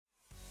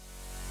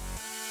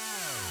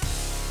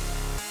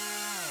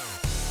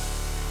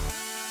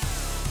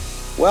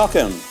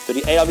Welcome to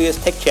the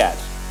AWS Tech Chat.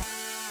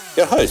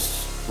 Your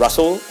hosts,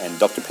 Russell and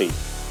Dr. Pete.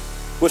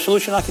 We're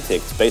solution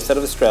architects based out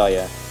of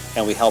Australia,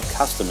 and we help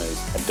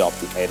customers adopt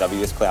the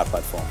AWS cloud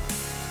platform.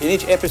 In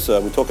each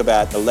episode, we talk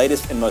about the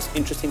latest and most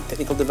interesting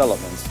technical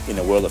developments in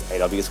the world of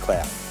AWS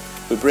cloud.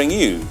 We bring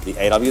you the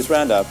AWS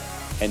Roundup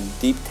and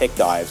deep tech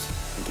dives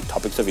into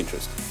topics of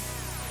interest.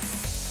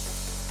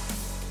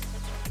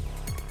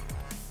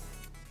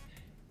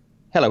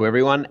 Hello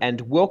everyone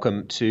and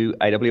welcome to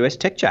AWS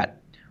Tech Chat.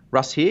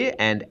 Russ here,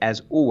 and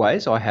as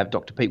always I have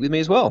Dr. Pete with me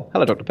as well.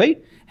 Hello Dr.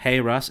 Pete. Hey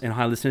Russ, and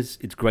hi listeners,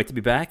 it's great to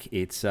be back.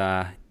 It's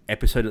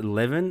episode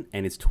 11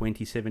 and it's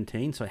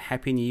 2017, so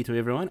Happy New Year to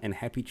everyone and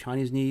Happy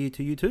Chinese New Year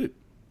to you too.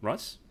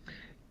 Russ?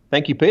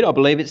 Thank you Pete. I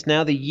believe it's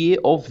now the year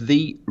of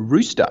the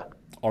rooster.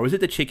 Or is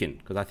it the chicken?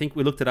 Because I think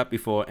we looked it up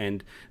before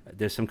and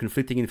there's some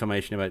conflicting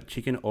information about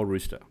chicken or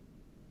rooster.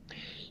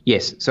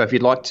 Yes, so if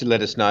you'd like to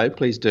let us know,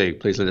 please do.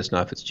 Please let us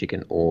know if it's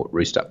chicken or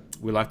rooster.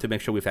 We like to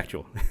make sure we're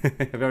factual.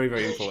 Very,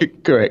 very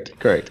important.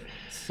 Correct.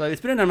 So it's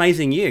been an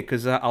amazing year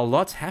because a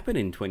lot's happened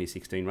in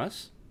 2016,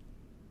 Russ.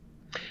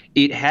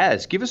 It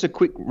has. Give us a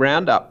quick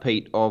roundup,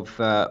 Pete, of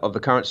the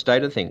current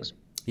state of things.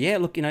 Yeah,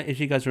 look, as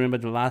you guys remember,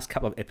 the last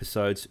couple of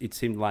episodes, it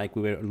seemed like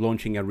we were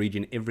launching a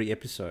region every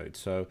episode.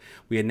 So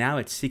we are now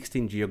at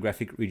 16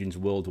 geographic regions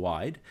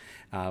worldwide,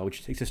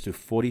 which takes us to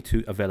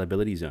 42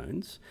 availability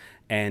zones.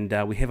 And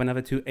we have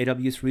another 2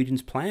 AWS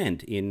regions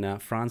planned in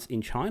France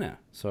and China.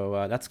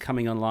 So that's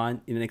coming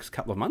online in the next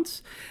couple of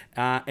months.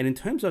 And in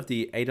terms of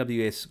the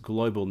AWS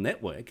global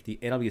network, the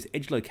AWS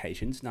edge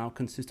locations now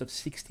consist of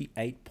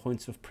 68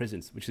 points of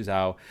presence, which is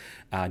our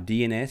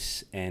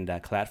DNS and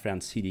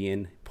CloudFront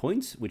CDN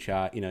points, which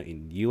are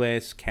in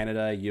US,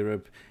 Canada,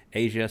 Europe,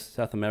 Asia,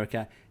 South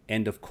America,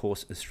 and of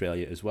course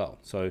Australia as well.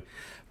 So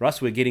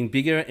Russ, we're getting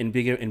bigger and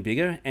bigger and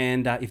bigger,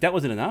 and if that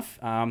wasn't enough,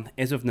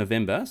 as of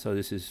November, so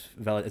this is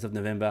valid as of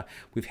November,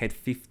 we've had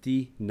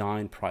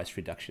 59 price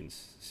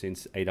reductions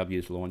since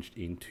AWS launched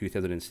in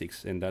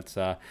 2006, and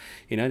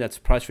that's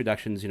price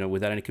reductions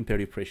without any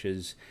competitive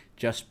pressures,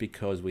 just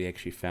because we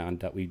actually found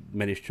that we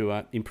managed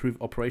to improve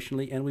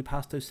operationally and we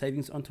passed those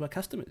savings on to our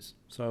customers.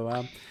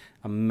 So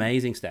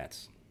amazing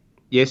stats.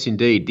 Yes,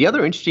 indeed. The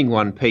other interesting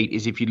one, Pete,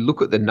 is if you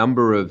look at the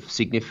number of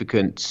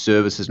significant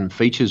services and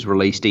features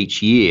released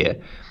each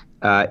year,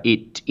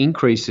 it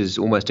increases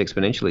almost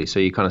exponentially. So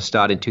you kind of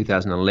start in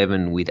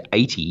 2011 with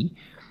 80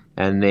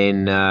 and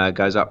then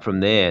goes up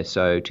from there.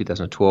 So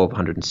 2012,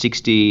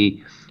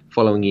 160,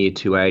 following year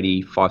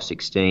 280,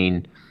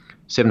 516,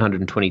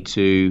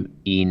 722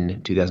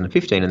 in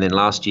 2015, and then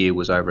last year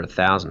was over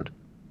 1,000.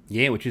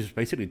 Yeah, which is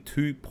basically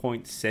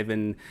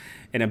 2.7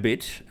 and a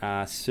bit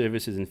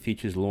services and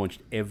features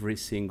launched every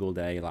single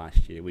day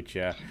last year, which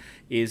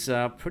is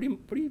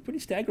pretty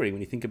staggering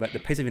when you think about the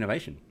pace of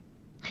innovation.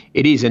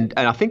 It is, and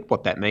I think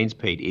what that means,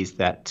 Pete, is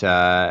that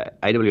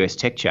AWS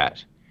Tech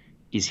Chat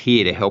is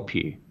here to help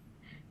you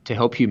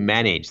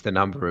manage the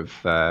number of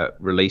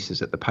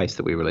releases at the pace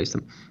that we release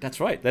them. That's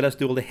right. Let us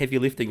do all the heavy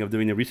lifting of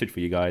doing the research for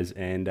you guys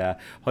and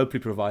hopefully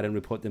provide and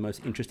report the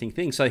most interesting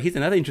things. So here's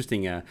another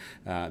interesting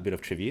bit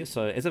of trivia.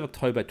 So as of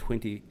October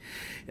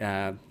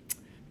 2015,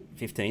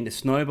 the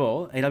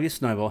AWS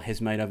Snowball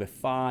has made over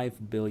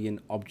 5 billion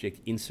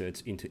object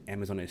inserts into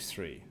Amazon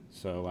S3.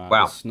 So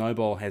wow. The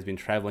Snowball has been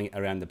traveling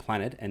around the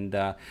planet, and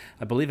I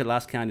believe at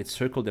last count it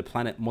circled the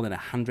planet more than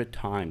 100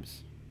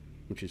 times,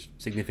 which is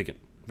significant.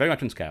 Very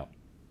much on scale.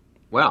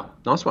 Wow,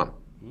 nice one.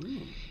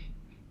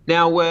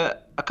 Now,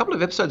 a couple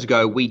of episodes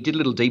ago, we did a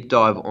little deep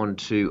dive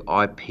onto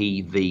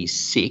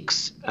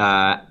IPv6,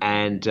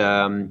 and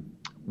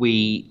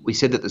we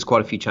said that there's quite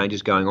a few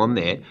changes going on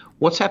there.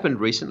 What's happened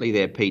recently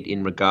there, Pete,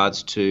 in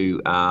regards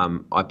to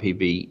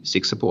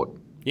IPv6 support?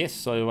 Yes,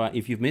 so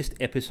if you've missed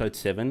episode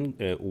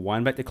 7,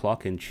 wind back the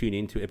clock and tune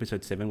in to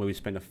episode 7, where we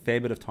spend a fair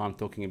bit of time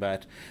talking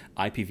about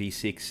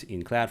IPv6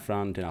 in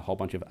CloudFront and a whole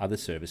bunch of other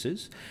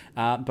services.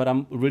 But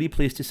I'm really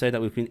pleased to say that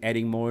we've been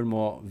adding more and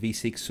more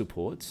v6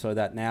 support, so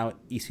that now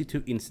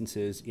EC2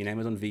 instances in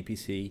Amazon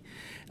VPC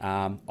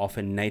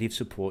offer native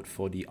support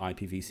for the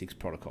IPv6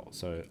 protocol.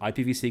 So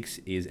IPv6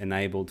 is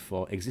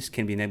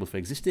can be enabled for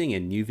existing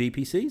and new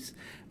VPCs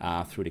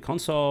through the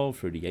console,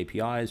 through the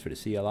APIs, through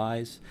the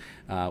CLIs,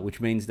 which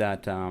means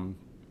that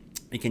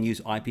you can use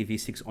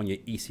IPv6 on your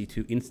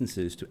EC2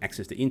 instances to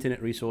access the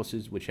internet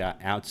resources which are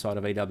outside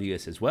of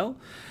AWS, as well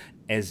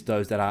as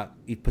those that are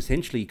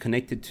potentially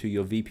connected to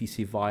your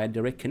VPC via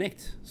Direct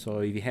Connect. So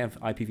if you have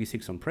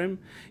IPv6 on-prem,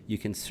 you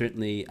can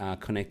certainly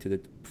connect to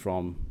it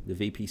from the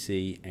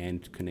VPC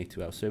and connect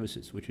to our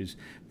services, which is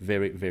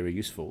very, very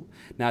useful.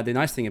 Now, the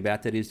nice thing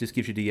about that is this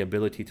gives you the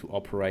ability to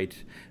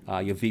operate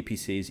your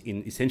VPCs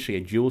in essentially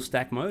a dual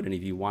stack mode. And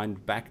if you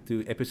wind back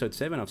to episode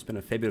 7, I've spent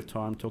a fair bit of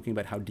time talking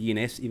about how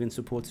DNS even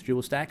supports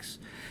dual stacks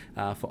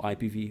for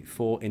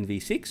IPv4 and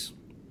v6.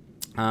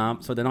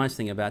 So the nice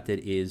thing about that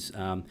is,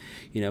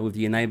 with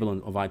the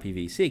enablement of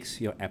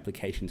IPv6, your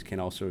applications can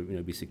also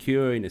be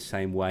secure in the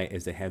same way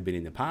as they have been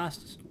in the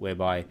past,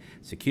 whereby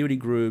security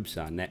groups,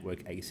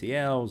 network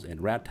ACLs,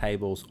 and route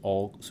tables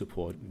all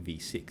support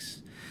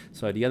v6.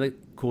 So the other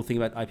cool thing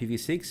about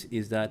IPv6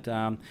 is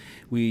that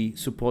we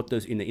support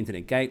those in the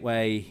Internet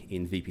Gateway,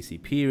 in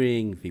VPC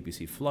peering,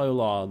 VPC flow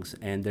logs,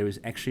 and there is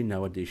actually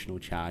no additional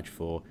charge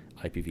for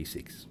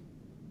IPv6.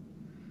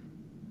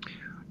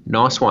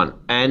 Nice one.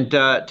 And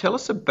tell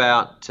us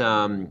about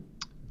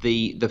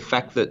the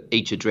fact that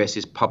each address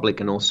is public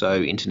and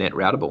also internet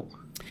routable.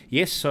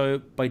 Yes, so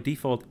by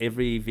default,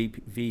 every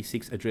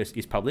v6 address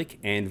is public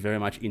and very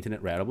much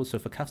internet routable. So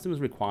for customers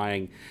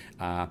requiring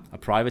a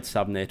private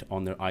subnet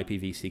on their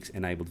IPv6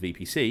 enabled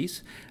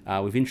VPCs,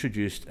 we've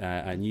introduced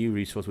a new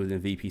resource within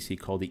VPC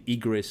called the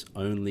egress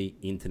only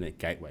internet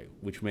gateway,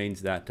 which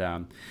means that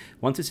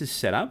once this is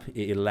set up,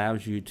 it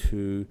allows you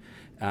to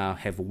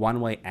have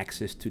one-way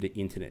access to the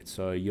internet.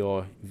 So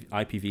your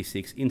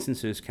IPv6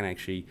 instances can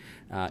actually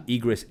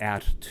egress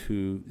out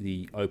to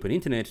the open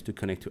internet to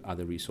connect to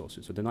other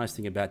resources. So the nice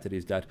thing about that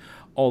is that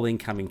all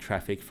incoming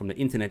traffic from the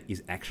internet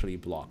is actually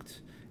blocked,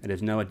 and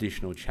there's no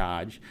additional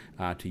charge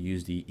to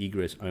use the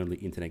egress-only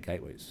internet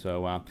gateways.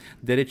 So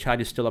data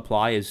charges still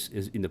apply as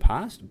in the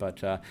past,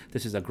 but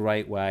this is a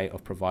great way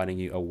of providing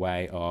you a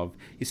way of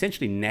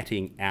essentially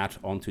netting out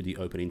onto the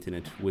open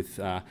internet with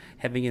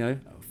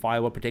having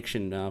firewall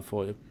protection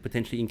for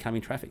potentially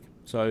incoming traffic.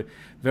 So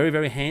very,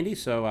 very handy.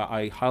 So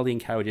I highly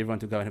encourage everyone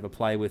to go and have a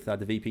play with the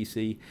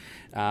VPC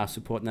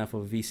support now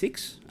for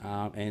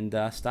v6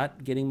 and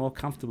start getting more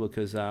comfortable,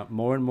 because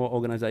more and more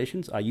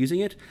organizations are using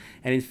it.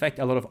 And in fact,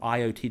 a lot of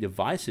IoT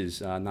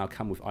devices now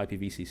come with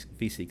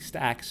IPv6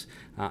 stacks,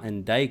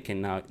 and they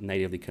can now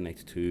natively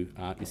connect to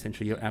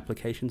essentially your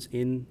applications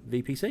in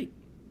VPC.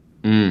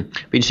 Be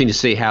interesting to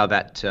see how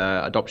that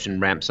adoption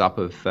ramps up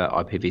of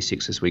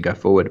IPv6 as we go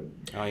forward.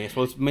 Oh yes,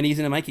 well, it's many years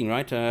in the making,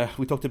 right?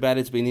 We talked about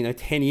it's been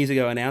 10 years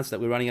ago announced that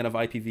we're running out of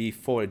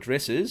IPv4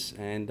 addresses,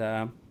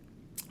 and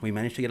we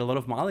managed to get a lot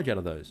of mileage out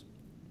of those.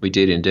 We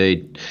did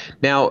indeed.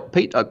 Now,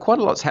 Pete, quite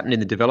a lot's happened in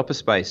the developer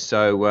space,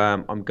 so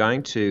I'm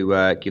going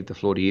to give the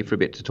floor to you for a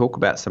bit to talk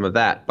about some of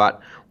that.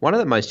 But one of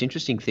the most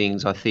interesting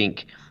things, I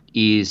think,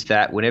 is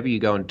that whenever you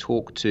go and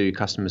talk to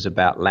customers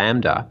about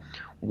Lambda,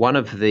 one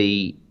of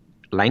the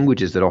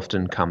languages that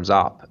often comes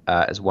up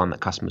as one that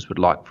customers would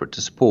like for it to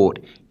support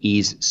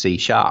is C#.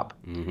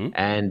 Mm-hmm.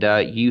 And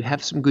you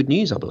have some good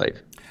news, I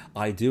believe.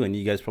 I do, and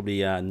you guys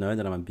probably know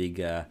that I'm a big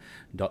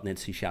 .NET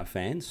C#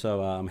 fan,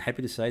 so I'm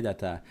happy to say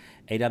that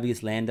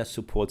AWS Lambda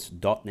supports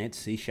 .NET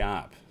C#.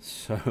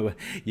 So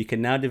you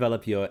can now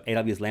develop your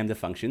AWS Lambda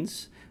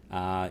functions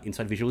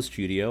inside Visual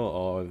Studio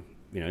or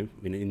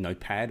in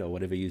Notepad or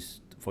whatever you use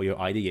for your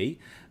IDE.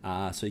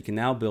 So you can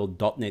now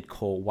build .NET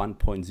Core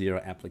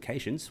 1.0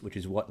 applications, which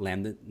is what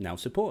Lambda now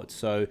supports.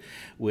 So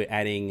we're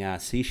adding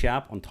C#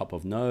 on top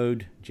of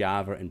Node,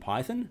 Java, and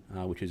Python,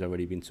 which has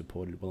already been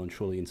supported well and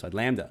truly inside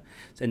Lambda.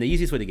 So, and the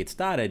easiest way to get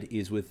started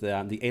is with the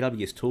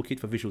AWS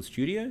Toolkit for Visual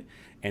Studio,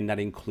 and that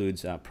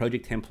includes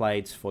project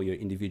templates for your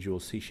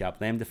individual C#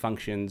 Lambda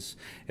functions,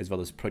 as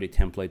well as project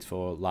templates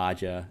for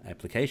larger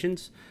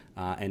applications.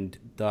 And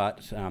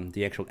that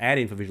the actual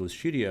add-in for Visual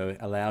Studio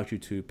allows you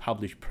to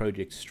publish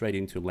projects straight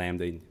into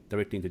Lambda,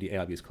 directly into the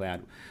AWS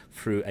cloud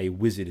through a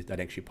wizard that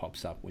actually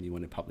pops up when you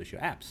want to publish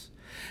your apps.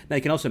 Now,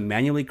 you can also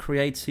manually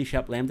create C#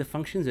 Lambda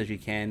functions as you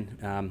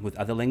can with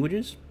other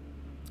languages.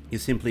 You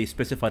simply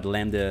specify the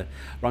Lambda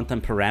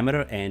runtime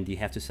parameter, and you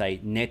have to say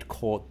 .NET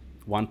Core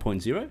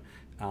 1.0.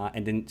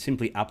 And then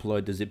simply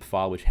upload the zip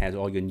file, which has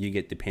all your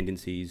NuGet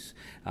dependencies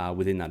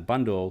within that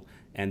bundle.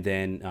 And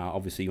then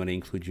obviously you want to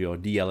include your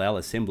DLL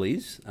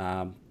assemblies,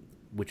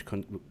 which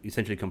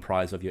essentially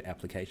comprise of your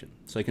application.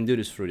 So you can do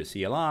this through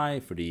the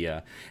CLI, through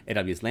the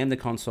AWS Lambda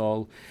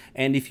console.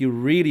 And if you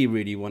really,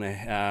 really want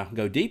to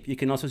go deep, you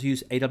can also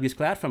use AWS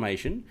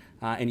CloudFormation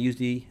and use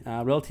the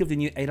relatively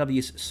new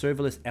AWS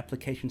Serverless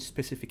Application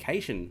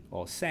Specification,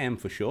 or SAM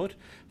for short,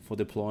 for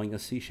deploying your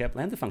C#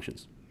 Lambda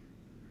functions.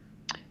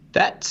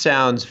 That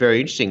sounds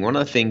very interesting. One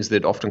of the things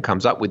that often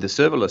comes up with the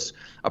serverless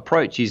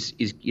approach is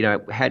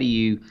how do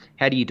you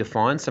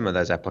define some of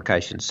those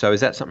applications? So is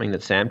that something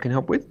that SAM can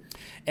help with?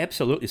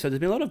 Absolutely. So there's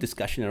been a lot of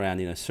discussion around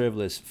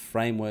serverless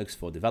frameworks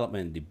for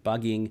development and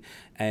debugging.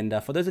 And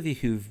for those of you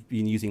who've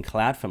been using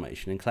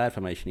CloudFormation, and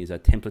CloudFormation is a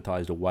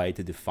templatized way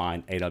to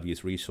define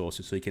AWS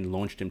resources so you can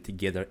launch them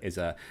together as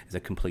a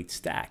complete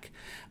stack.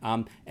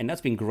 And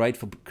that's been great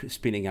for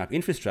spinning up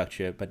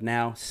infrastructure. But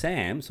now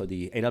SAM, so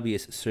the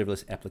AWS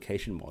Serverless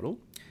Application Model,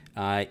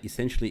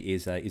 essentially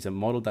is a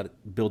model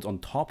that builds on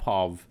top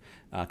of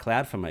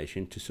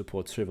CloudFormation to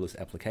support serverless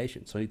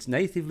applications. So it's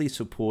natively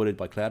supported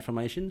by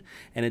CloudFormation,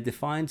 and it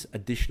defines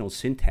additional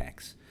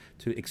syntax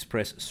to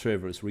express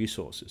serverless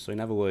resources. So in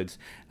other words,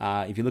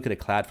 if you look at a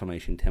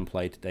CloudFormation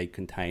template, they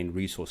contain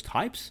resource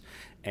types,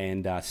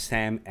 and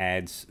Sam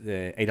adds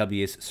the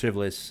AWS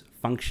serverless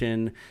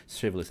function,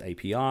 serverless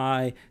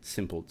API,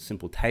 simple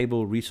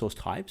table resource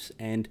types,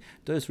 and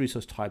those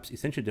resource types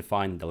essentially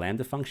define the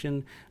Lambda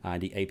function,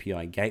 the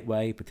API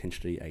gateway,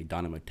 potentially a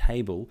Dynamo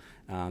table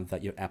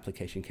that your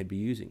application can be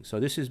using. So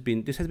this has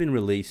been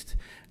released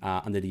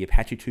under the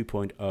Apache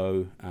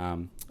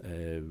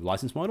 2.0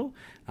 license model,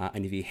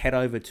 and if you head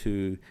over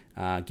to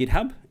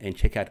GitHub and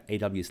check out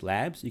AWS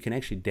Labs, you can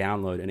actually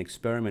download and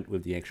experiment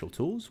with the actual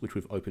tools, which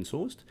we've open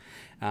sourced,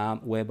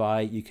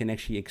 whereby you can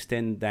actually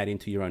extend that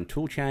into your own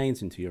tool chains,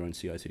 into your own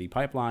CI/CD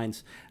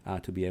pipelines,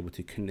 to be able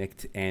to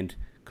connect and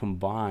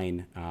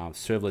combine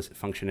serverless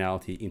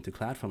functionality into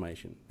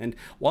CloudFormation. And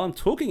while I'm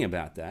talking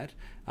about that,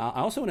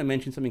 I also want to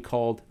mention something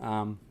called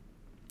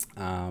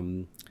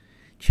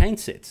chain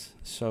sets.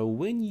 So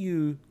when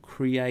you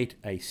create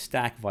a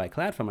stack via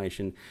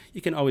CloudFormation,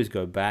 you can always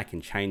go back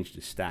and change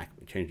the stack,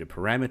 change the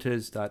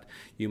parameters that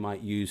you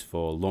might use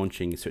for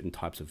launching certain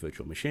types of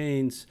virtual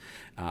machines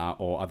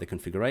or other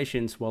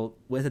configurations. Well,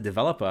 as a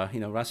developer,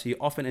 Russ, you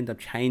often end up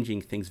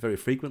changing things very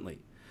frequently.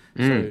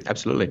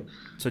 Absolutely.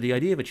 So the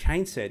idea of a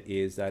chain set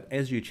is that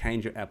as you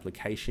change your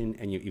application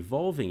and you're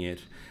evolving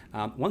it,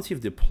 once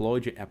you've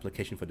deployed your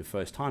application for the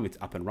first time, it's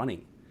up and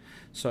running.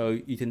 So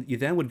you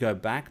then would go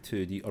back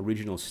to the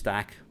original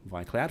stack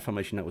via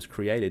CloudFormation that was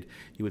created.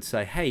 You would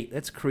say, hey,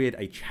 let's create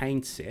a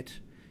chain set.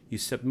 You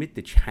submit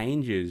the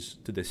changes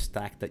to the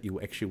stack that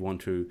you actually want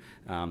to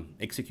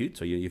execute.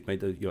 So you've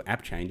made your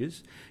app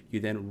changes. You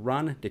then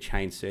run the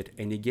chain set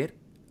and you get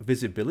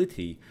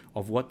visibility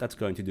of what that's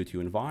going to do to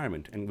your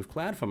environment. And with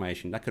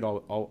CloudFormation, that could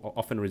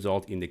often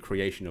result in the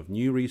creation of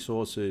new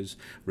resources,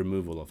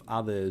 removal of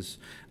others,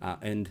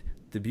 and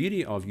the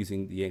beauty of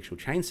using the actual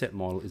chain set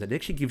model is that it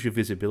actually gives you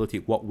visibility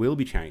of what will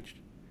be changed.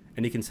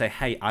 And you can say,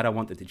 hey, I don't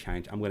want it to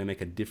change. I'm going to make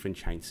a different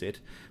chain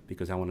set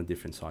because I want a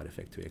different side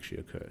effect to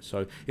actually occur.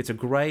 So it's a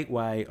great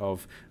way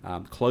of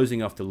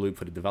closing off the loop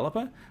for the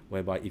developer,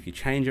 whereby if you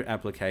change your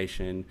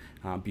application,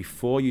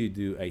 before you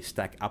do a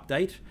stack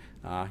update,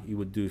 you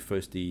would do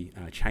first the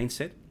chain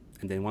set.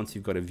 And then once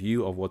you've got a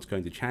view of what's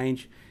going to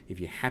change, if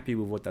you're happy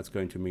with what that's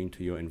going to mean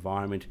to your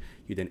environment,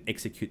 you then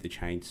execute the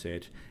chain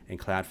set, and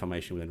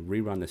CloudFormation will then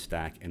rerun the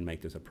stack and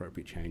make those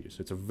appropriate changes.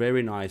 So it's a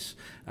very nice,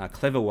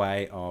 clever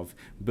way of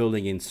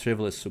building in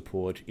serverless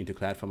support into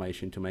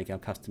CloudFormation to make our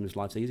customers'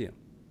 lives easier.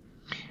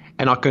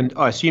 And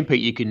I assume, Pete,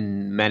 you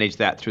can manage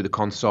that through the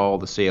console,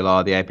 the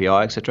CLI, the API,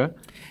 etc.?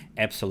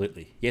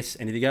 Absolutely, yes.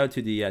 And if you go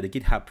to the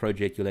GitHub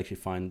project, you'll actually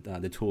find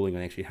the tooling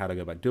and actually how to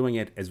go about doing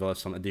it, as well as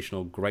some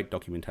additional great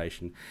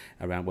documentation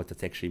around what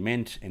that's actually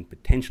meant and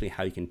potentially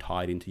how you can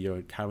tie it into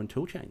your current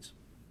tool chains.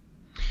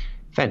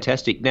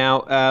 Fantastic.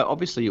 Now,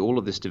 obviously, all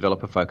of this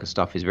developer-focused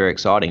stuff is very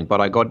exciting,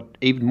 but I got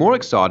even more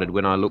excited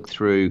when I looked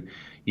through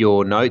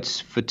your notes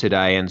for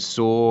today and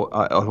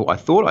I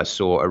thought I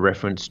saw a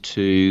reference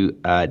to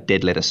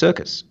Dead Letter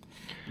Circus.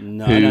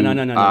 No,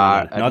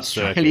 not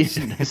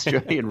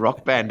Australian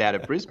rock band out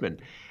of Brisbane.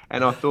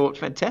 And I thought,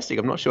 fantastic.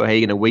 I'm not sure how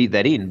you're going to weave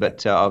that in,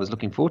 but I was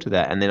looking forward to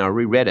that. And then I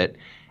reread it,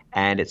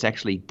 and it's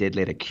actually Dead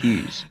Letter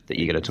Queues that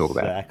you're going to talk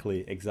about.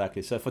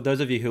 Exactly. So for those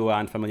of you who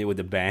aren't familiar with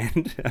the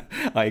band,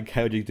 I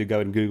encourage you to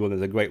go and Google.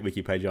 There's a great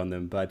wiki page on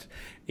them. But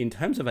in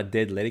terms of a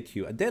dead letter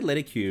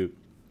queue,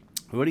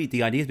 already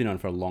the idea has been on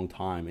for a long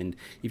time, and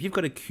if you've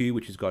got a queue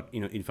which has got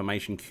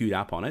information queued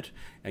up on it,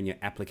 and your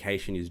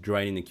application is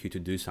draining the queue to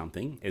do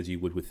something, as you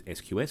would with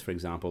SQS, for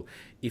example,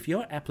 if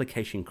your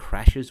application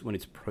crashes when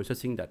it's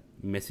processing that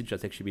message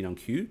that's actually been on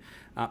queue,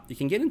 you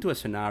can get into a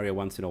scenario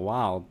once in a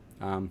while.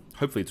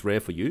 Hopefully, it's rare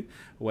for you,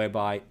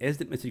 whereby as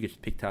the message gets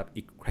picked up,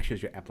 it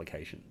crashes your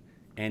application,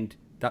 and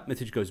that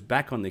message goes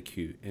back on the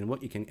queue. And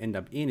what you can end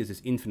up in is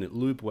this infinite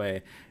loop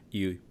where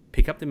you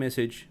pick up the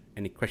message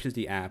and it crashes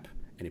the app,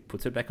 and it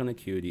puts it back on the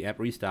queue, the app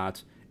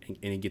restarts, and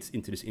it gets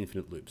into this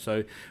infinite loop.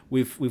 So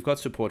we've got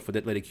support for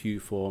Dead Letter Queue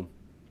for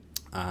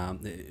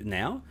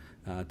now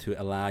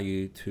to allow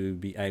you to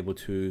be able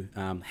to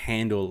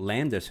handle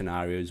Lambda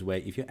scenarios where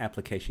if your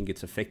application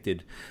gets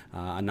affected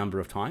a number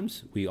of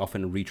times, we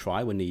often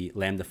retry when the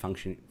Lambda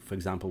function, for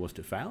example, was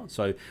to fail.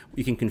 So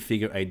you can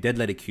configure a Dead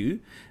Letter Queue,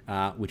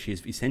 which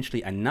is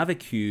essentially another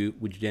queue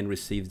which then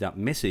receives that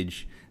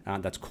message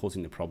that's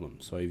causing the problem.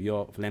 So if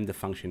your Lambda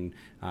function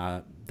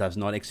does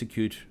not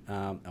execute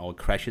or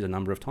crashes a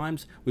number of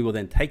times, we will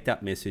then take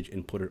that message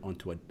and put it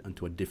onto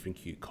a different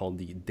queue called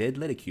the Dead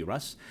Letter Queue,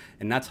 Russ.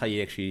 And that's how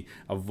you actually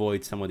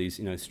avoid some of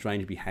these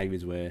strange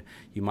behaviors where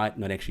you might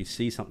not actually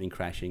see something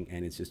crashing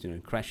and it's just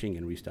crashing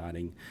and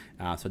restarting.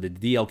 So the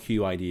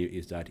DLQ idea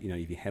is that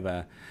if you have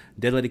a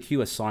Dead Letter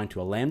Queue assigned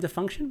to a Lambda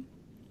function,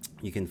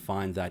 you can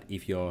find that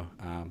if you're,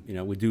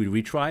 we do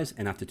retries,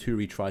 and after 2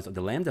 retries of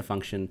the Lambda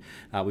function,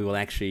 we will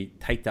actually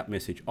take that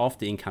message off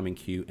the incoming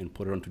queue and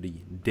put it onto the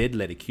Dead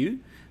Letter Queue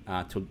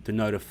to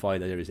notify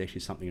that there is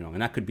actually something wrong.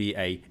 And that could be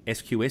a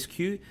SQS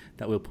queue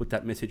that we'll put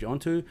that message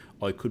onto,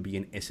 or it could be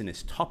an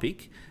SNS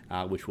topic,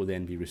 which will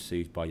then be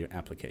received by your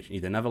application,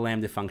 either another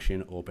Lambda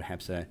function or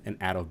perhaps an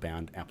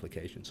out-of-bound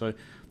application. So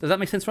does that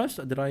make sense, Russ?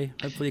 Did I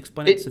hopefully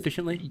explain it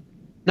sufficiently?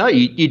 No,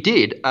 you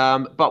did.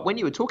 But when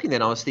you were talking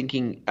then, I was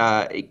thinking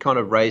it kind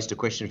of raised a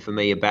question for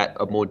me about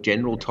a more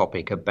general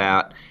topic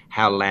about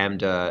how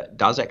Lambda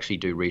does actually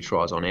do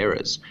retries on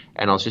errors.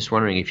 And I was just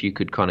wondering if you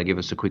could kind of give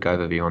us a quick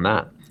overview on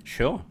that.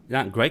 Sure.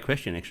 Yeah, great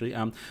question, actually.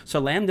 So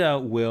Lambda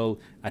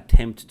will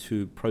attempt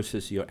to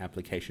process your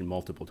application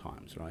multiple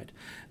times, right?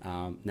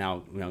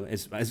 Now,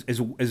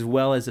 as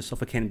well as the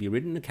software can be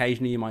written,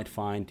 occasionally you might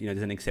find,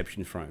 there's an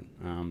exception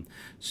thrown.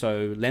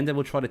 So Lambda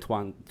will try it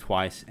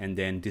twice and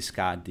then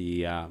discard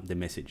the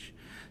message.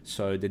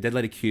 So the dead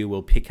letter queue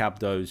will pick up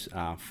those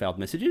failed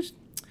messages,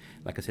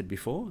 like I said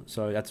before.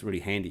 So that's really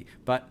handy.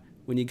 But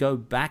when you go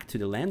back to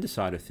the Lambda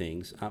side of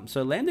things,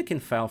 so Lambda can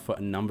fail for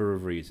a number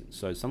of reasons.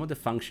 So some of the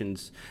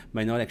functions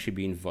may not actually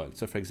be invoked.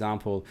 So for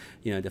example,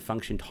 the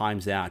function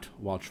times out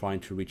while trying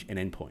to reach an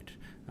endpoint.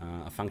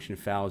 A function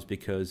fails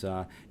because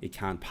it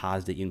can't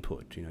pass the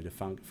input. The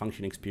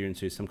function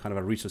experiences some kind of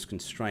a resource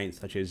constraint,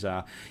 such as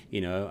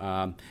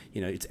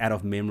it's out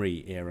of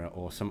memory error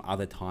or some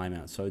other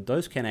timeout. So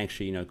those can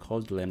actually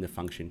cause the Lambda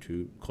function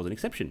to cause an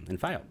exception and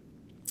fail.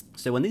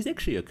 So when these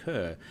actually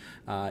occur,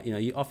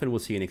 you often will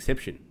see an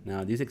exception.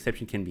 Now, this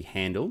exception can be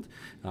handled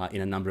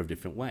in a number of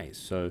different ways.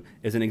 So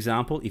as an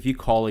example, if you're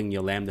calling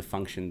your Lambda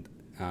function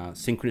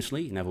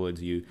synchronously, in other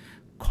words, you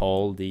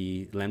call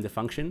the Lambda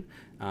function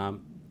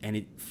and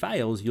it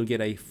fails, you'll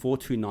get a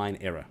 429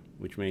 error,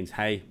 which means,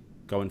 hey,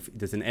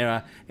 there's an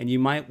error, and you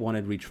might want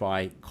to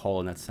retry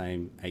calling that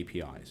same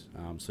APIs.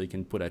 So you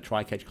can put a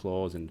try-catch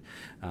clause and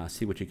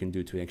see what you can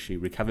do to actually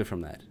recover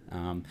from that.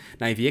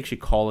 Now, if you're actually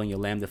calling your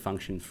Lambda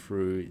function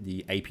through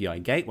the API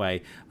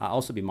gateway,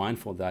 also be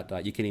mindful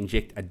that you can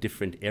inject a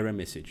different error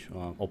message,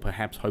 or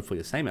perhaps hopefully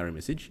the same error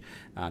message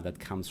that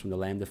comes from the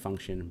Lambda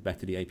function back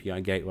to the API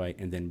gateway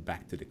and then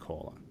back to the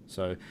caller.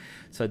 So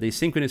the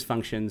synchronous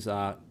functions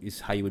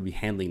is how you would be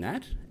handling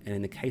that. And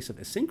in the case of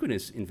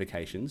asynchronous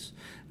invocations,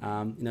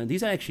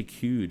 these are actually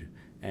queued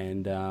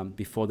and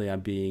before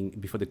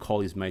the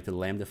call is made to the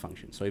Lambda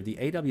function. So if the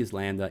AWS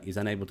Lambda is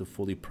unable to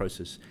fully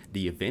process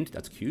the event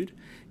that's queued,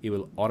 it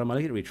will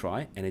automatically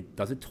retry, and it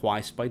does it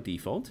twice by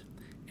default.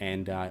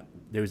 And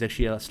there is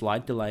actually a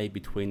slight delay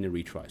between the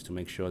retries to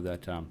make sure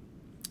that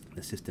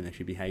the system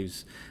actually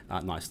behaves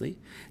nicely.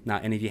 Now,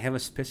 and if you have a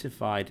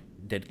specified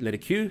dead letter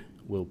queue,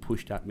 we'll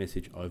push that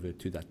message over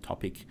to that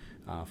topic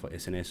for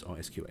SNS or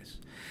SQS.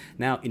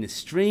 Now, in the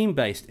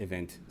stream-based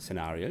event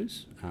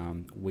scenarios,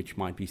 which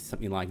might be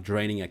something like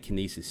draining a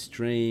Kinesis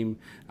stream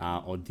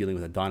or dealing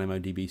with a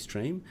DynamoDB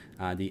stream,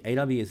 the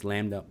AWS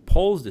Lambda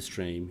polls the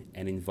stream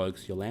and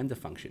invokes your Lambda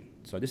function.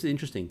 So this is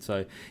interesting.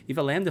 So if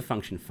a Lambda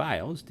function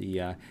fails,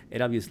 the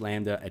AWS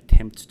Lambda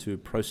attempts to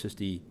process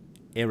the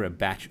error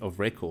batch of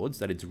records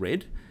that it's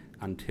read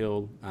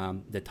until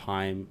the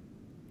time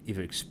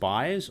either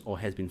expires or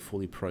has been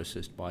fully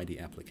processed by the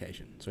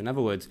application. So in other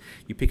words,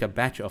 you pick a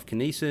batch of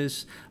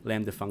Kinesis,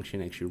 Lambda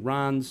function actually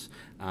runs,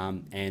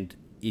 and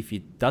if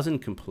it doesn't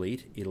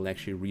complete, it'll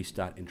actually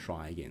restart and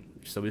try again.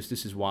 So this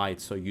is why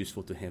it's so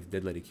useful to have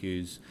dead letter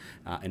queues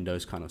in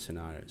those kind of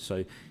scenarios.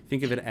 So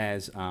think of it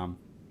as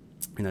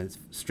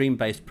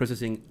stream-based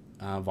processing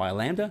via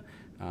Lambda.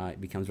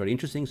 It becomes very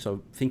interesting.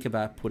 So think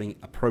about putting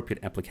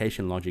appropriate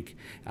application logic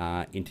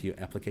into your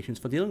applications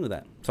for dealing with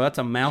that. So that's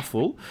a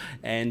mouthful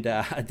and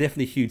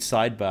definitely a huge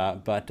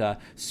sidebar, but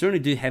certainly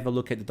do have a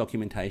look at the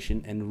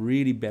documentation and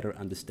really better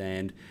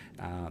understand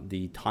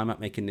the timeout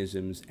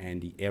mechanisms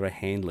and the error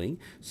handling,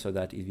 so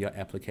that if your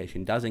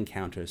application does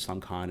encounter some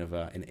kind of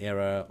an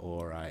error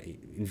or an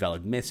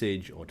invalid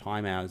message or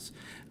timeouts,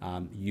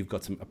 you've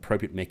got some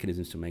appropriate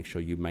mechanisms to make sure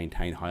you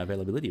maintain high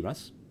availability,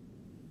 Russ.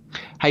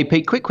 Hey,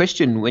 Pete, quick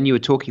question. When you were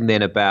talking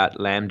then about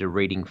Lambda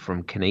reading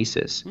from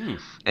Kinesis,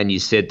 and you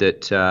said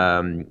that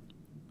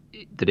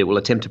that it will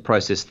attempt to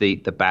process the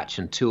batch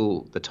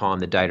until the time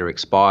the data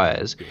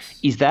expires, yes.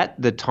 Is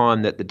that the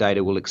time that the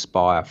data will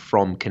expire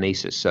from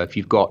Kinesis? So if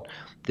you've got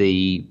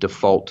the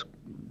default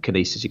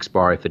Kinesis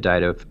expiry for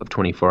data of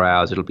 24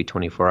 hours, it'll be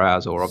 24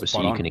 hours, or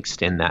obviously you can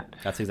extend that.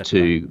 That's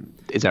exactly right.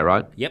 Is that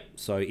right? Yep.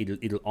 So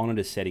it'll honor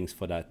the settings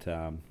for that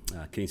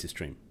Kinesis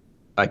stream.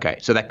 Okay,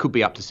 so that could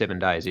be up to 7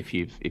 days if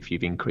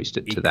you've increased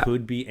it to that. It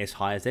could be as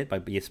high as that,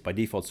 but yes, by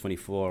default it's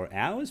 24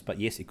 hours, but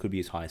yes, it could be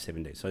as high as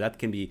 7 days. So that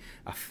can be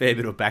a fair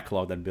bit of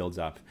backlog that builds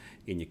up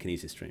in your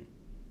Kinesis stream.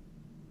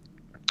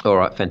 All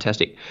right,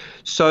 fantastic.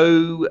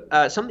 So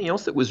something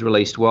else that was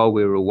released while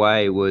we were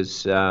away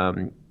was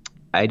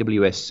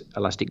AWS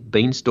Elastic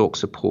Beanstalk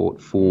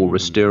support for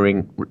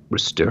restoring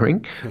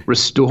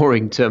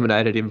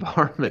terminated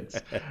environments.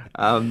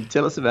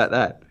 Tell us about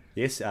that.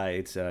 Yes,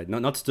 it's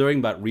not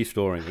storing, but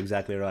restoring.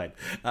 Exactly right.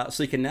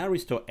 So you can now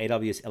restore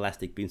AWS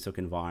Elastic Beanstalk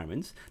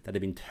environments that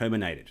have been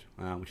terminated,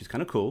 which is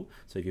kind of cool.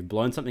 So if you've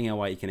blown something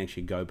away, you can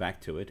actually go back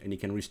to it, and you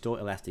can restore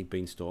Elastic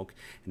Beanstalk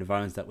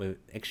environments that were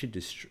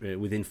actually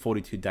within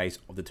 42 days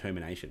of the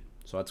termination.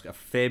 So it's a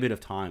fair bit of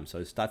time.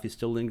 So stuff is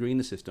still lingering in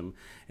the system,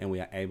 and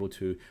we are able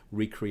to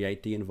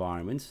recreate the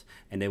environments,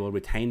 and they will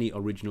retain the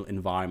original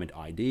environment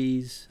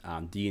IDs,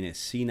 DNS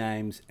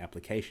CNAMEs,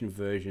 application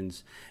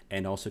versions,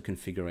 and also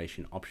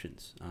configuration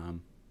options.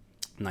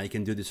 Now you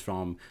can do this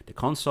from the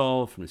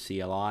console, from the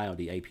CLI or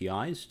the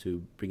APIs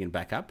to bring it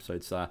back up. So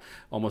it's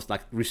almost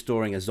like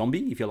restoring a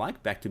zombie, if you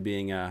like, back to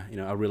being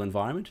a real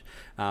environment.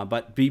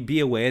 But be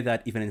aware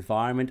that if an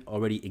environment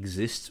already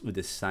exists with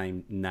the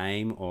same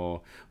name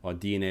or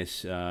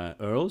DNS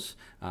URLs,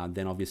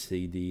 then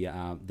obviously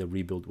the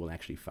rebuild will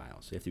actually fail.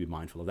 So you have to be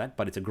mindful of that.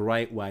 But it's a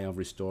great way of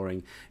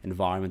restoring an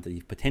environment that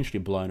you've potentially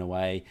blown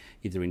away,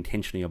 either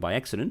intentionally or by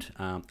accident,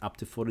 up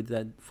to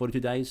 42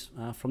 days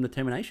from the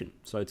termination.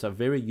 So it's a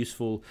very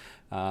useful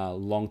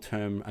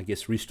long-term, I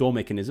guess, restore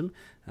mechanism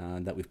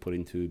that we've put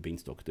into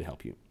Beanstalk to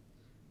help you.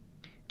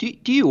 Do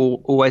you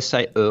always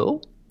say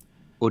URL,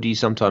 or do you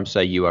sometimes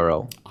say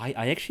URL?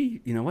 I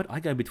actually, you know what? I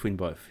go between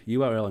both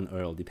URL and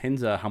URL.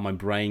 Depends how my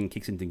brain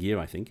kicks into gear,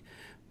 I think.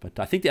 But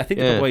I think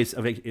the boys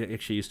have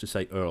actually used to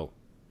say URL.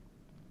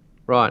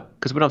 Right,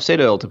 because when I've said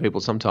URL to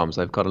people, sometimes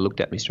they've kind of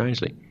looked at me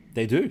strangely.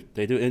 They do.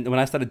 And when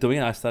I started doing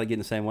it, I started getting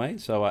the same way.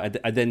 So I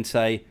then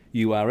say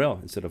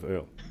URL instead of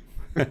URL.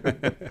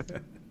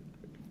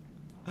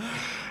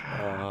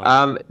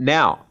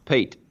 Now,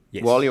 Pete,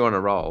 yes. While you're on a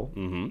roll,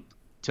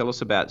 tell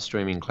us about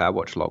streaming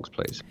CloudWatch logs,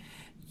 please.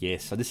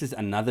 Yes, so this is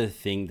another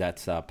thing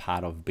that's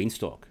part of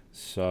Beanstalk.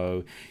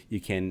 So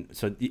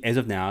as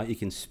of now, you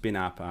can spin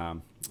up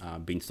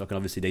Beanstalk, and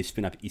obviously they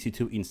spin up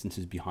EC2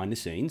 instances behind the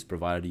scenes,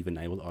 provided you've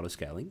enabled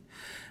auto-scaling.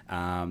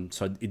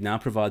 So it now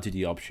provides you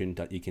the option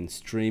that you can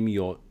stream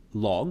your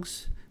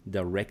logs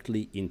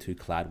directly into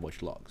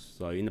CloudWatch logs.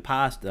 So in the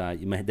past,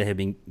 you may have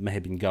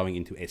been going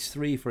into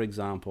S3, for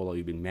example, or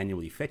you've been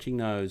manually fetching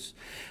those.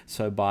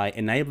 So by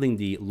enabling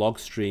the log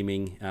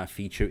streaming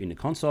feature in the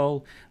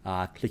console,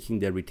 clicking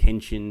the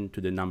retention to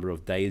the number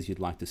of days you'd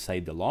like to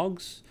save the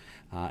logs,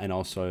 and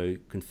also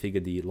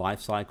configure the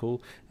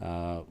lifecycle,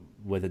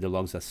 whether the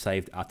logs are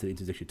saved after the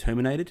intersection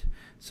terminated.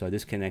 So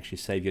this can actually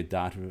save your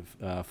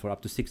data for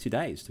up to 60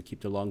 days to keep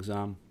the logs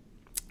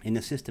in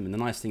the system. And the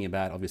nice thing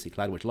about obviously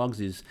CloudWatch logs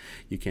is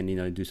you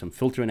can do some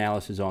filter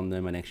analysis on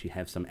them and actually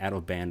have some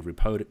out-of-band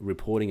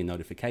reporting and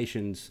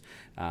notifications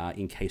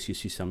in case you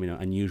see some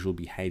unusual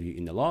behavior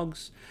in the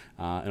logs.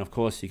 And of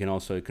course you can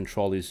also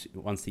control this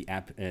once the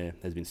app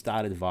has been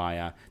started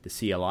via the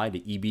CLI,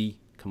 the EB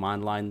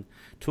command line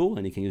tool,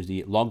 and you can use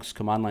the logs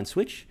command line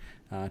switch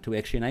to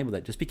actually enable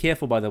that. Just be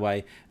careful, by the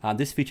way,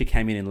 this feature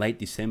came in late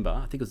December.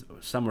 I think it was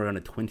somewhere around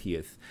the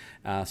 20th.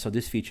 So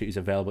this feature is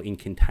available in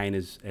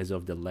containers as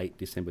of the late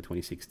December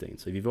 2016.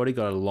 So if you've already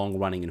got a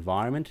long-running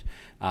environment,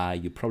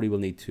 you probably will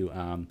need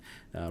to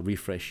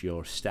refresh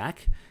your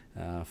stack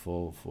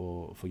for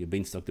your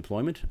Beanstalk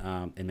deployment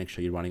and make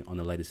sure you're running on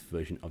the latest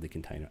version of the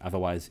container.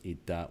 Otherwise,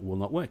 it will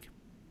not work.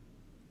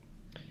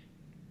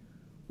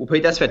 Well,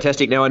 Pete, that's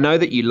fantastic. Now, I know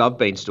that you love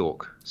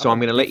Beanstalk, so I'm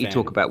going to let you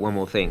talk about one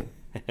more thing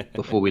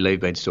before we leave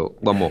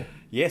Beanstalk. One more.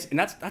 Yes, and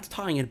that's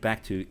tying it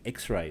back to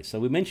X-Ray. So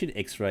we mentioned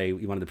X-Ray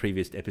in one of the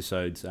previous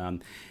episodes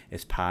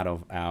as part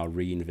of our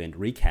reInvent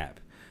recap.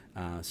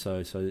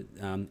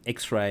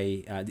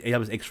 X-Ray,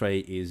 AWS X-Ray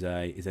is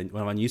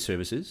one of our new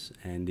services,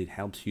 and it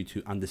helps you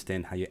to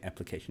understand how your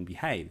application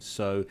behaves.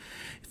 So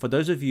for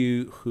those of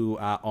you who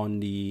are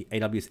on the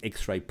AWS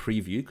X-Ray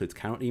preview, because it's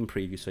currently in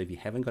preview, so if you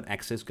haven't got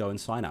access, go and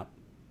sign up.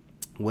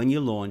 When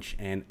you launch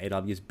an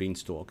AWS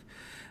Beanstalk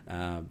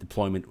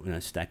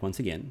deployment stack once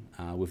again,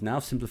 we've now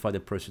simplified the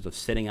process of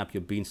setting up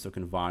your Beanstalk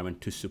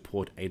environment to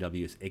support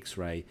AWS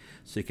X-Ray,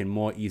 so you can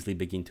more easily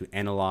begin to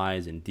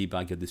analyze and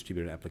debug your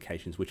distributed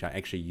applications, which are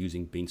actually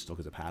using Beanstalk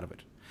as a part of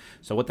it.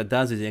 So what that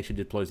does is it actually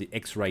deploys the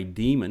X-Ray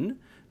daemon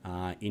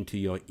into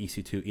your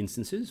EC2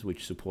 instances,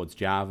 which supports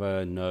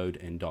Java, Node,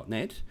 and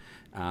 .NET,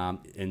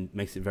 and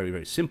makes it very,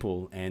 very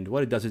simple. And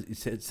what it does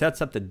is it sets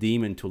up the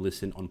daemon to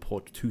listen on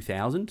port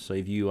 2000. So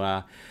if you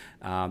are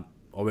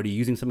already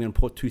using something on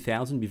port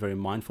 2000, be very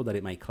mindful that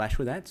it may clash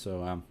with that.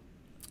 So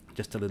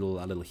just a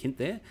little hint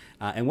there.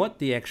 And what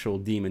the actual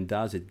daemon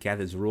does, it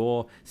gathers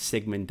raw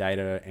segment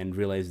data and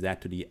relays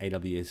that to the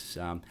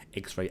AWS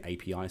X-Ray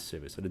API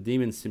service. So the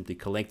daemon simply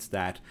collects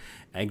that,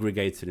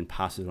 aggregates it, and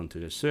passes it onto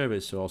the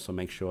service. So also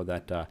make sure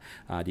that the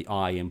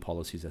IAM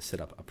policies are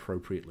set up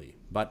appropriately.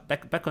 But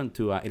back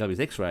onto AWS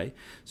X-Ray.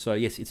 So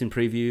yes, it's in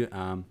preview.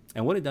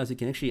 And what it does, it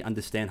can actually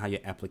understand how your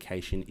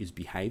application is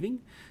behaving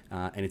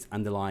and its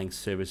underlying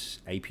service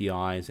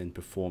APIs and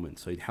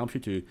performance. So it helps you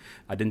to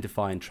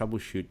identify and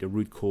troubleshoot the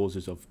root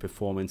causes of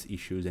performance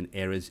issues and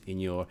errors in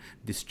your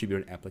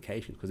distributed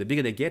application. Because the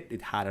bigger they get, the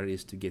harder it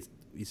is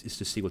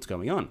to see what's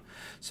going on.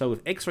 So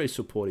with X-Ray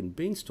support in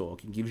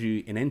Beanstalk, it gives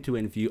you an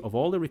end-to-end view of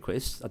all the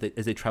requests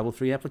as they travel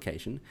through your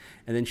application,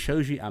 and then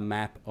shows you a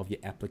map of your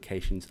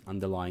application's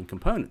underlying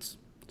components.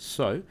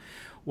 So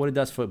what it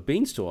does for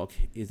Beanstalk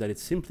is that it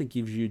simply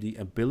gives you the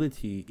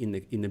ability in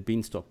the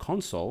Beanstalk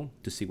console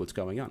to see what's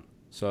going on.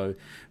 So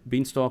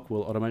Beanstalk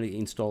will automatically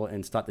install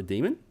and start the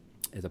daemon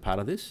as a part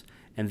of this,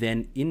 And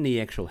then in the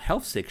actual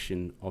health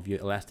section of your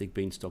Elastic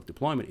Beanstalk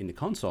deployment in the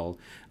console,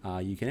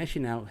 you can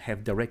actually now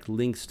have direct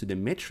links to the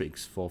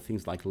metrics for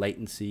things like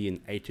latency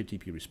and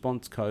HTTP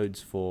response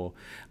codes for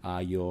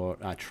your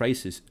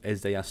traces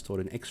as they are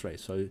stored in X-ray.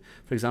 So,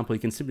 for example, you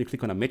can simply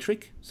click on a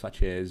metric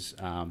such as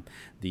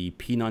the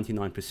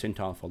P99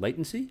 percentile for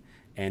latency,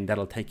 and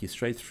that'll take you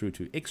straight through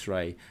to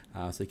X-ray,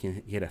 so you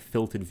can get a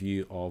filtered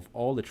view of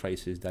all the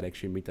traces that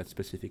actually meet that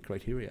specific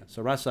criteria.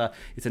 So Russ,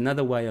 it's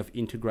another way of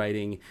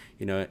integrating,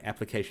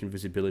 application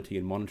visibility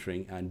and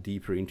monitoring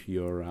deeper into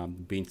your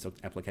Beanstalk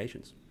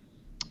applications.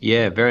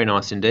 Yeah, very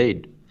nice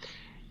indeed.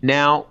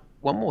 Now,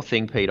 one more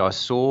thing, Pete. I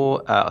saw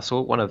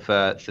one of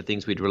the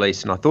things we'd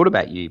released, and I thought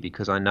about you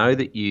because I know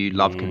that you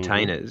love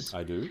containers.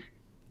 I do.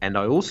 And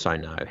I also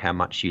know how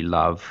much you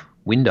love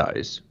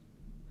Windows.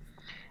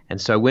 And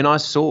so when I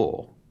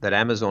saw that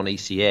Amazon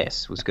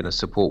ECS was going to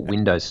support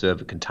Windows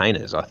Server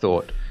containers, I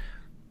thought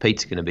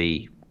Pete's going to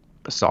be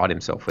beside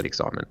himself with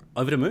excitement.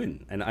 Over the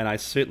moon, and I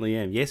certainly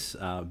am. Yes,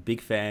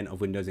 big fan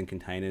of Windows and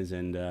containers,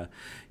 and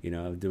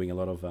doing a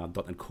lot of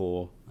 .NET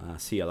Core,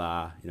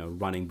 CLR,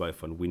 running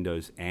both on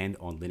Windows and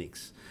on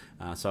Linux.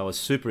 So I was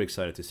super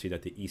excited to see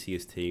that the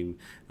ECS team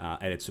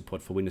added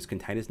support for Windows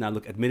containers. Now,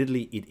 look,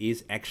 admittedly, it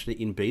is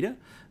actually in beta,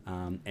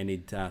 and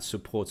it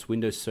supports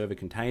Windows Server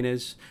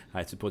containers.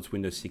 It supports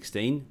Windows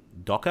 16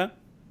 Docker,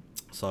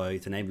 so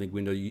it's enabling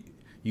Windows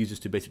users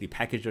to basically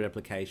package their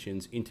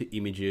applications into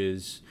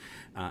images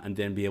and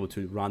then be able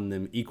to run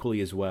them equally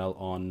as well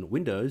on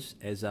Windows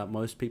as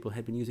most people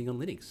have been using on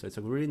Linux. So it's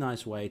a really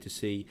nice way to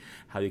see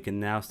how you can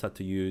now start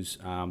to use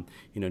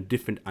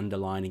different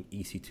underlying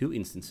EC2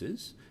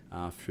 instances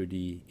through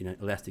the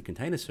Elastic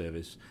Container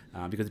Service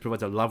because it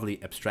provides a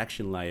lovely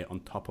abstraction layer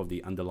on top of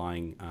the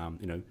underlying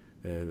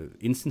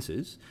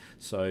instances.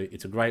 So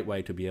it's a great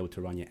way to be able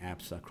to run your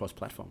apps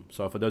cross-platform.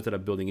 So for those that are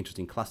building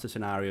interesting cluster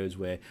scenarios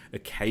where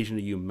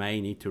occasionally you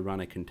may need to run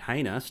a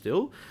container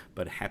still,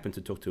 but happen to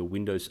talk to a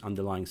Windows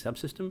underlying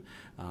subsystem,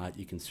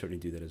 you can certainly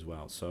do that as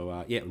well.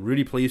 So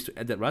really pleased to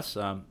add that, Russ.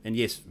 And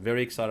yes,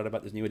 very excited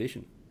about this new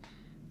edition.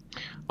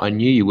 I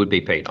knew you would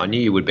be, Pete. I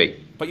knew you would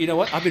be. But you know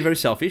what? I've been very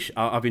selfish.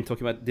 I've been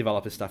talking about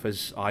developer stuff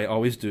as I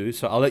always do.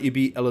 So I'll let you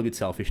be a little bit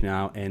selfish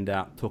now and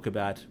talk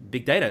about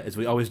big data as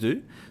we always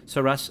do. So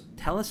Russ,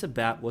 tell us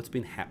about what's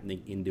been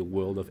happening in the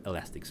world of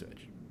Elasticsearch.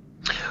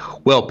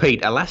 Well,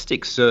 Pete,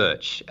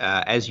 Elasticsearch,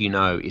 as you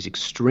know, is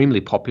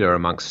extremely popular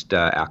amongst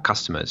our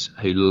customers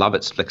who love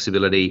its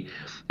flexibility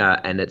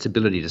and its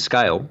ability to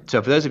scale.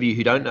 So for those of you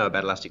who don't know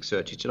about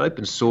Elasticsearch, it's an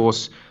open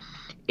source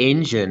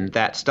engine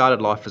that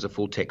started life as a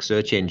full text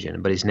search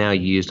engine, but is now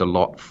used a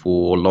lot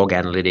for log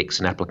analytics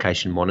and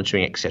application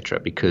monitoring, etc.,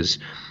 because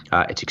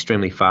it's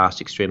extremely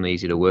fast, extremely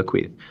easy to work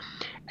with.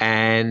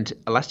 And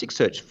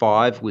Elasticsearch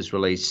 5 was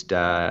released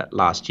late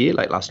last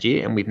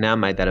year, and we've now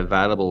made that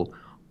available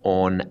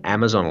on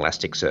Amazon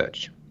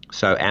Elasticsearch.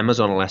 So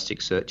Amazon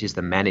Elasticsearch is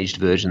the managed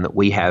version that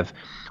we have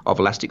of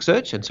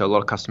Elasticsearch, and so a lot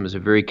of customers are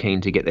very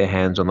keen to get their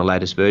hands on the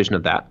latest version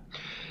of that.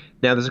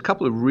 Now, there's a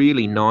couple of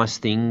really nice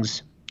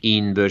things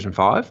in version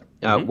 5,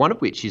 one of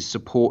which is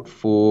support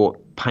for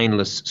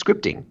painless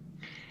scripting.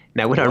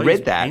 Now, when I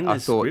read that, I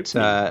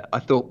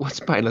thought, what's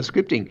painless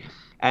scripting?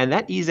 And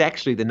that is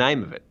actually the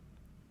name of it.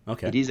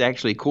 Okay. It is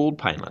actually called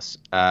Painless,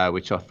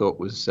 which I thought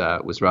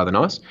was rather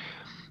nice.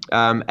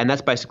 And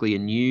that's basically a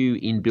new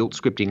inbuilt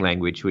scripting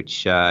language,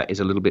 which is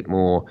a little bit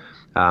more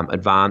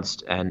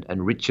advanced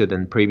and richer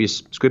than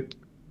previous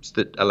scripts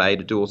that allow you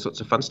to do all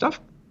sorts of fun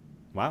stuff.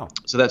 Wow.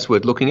 So that's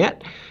worth looking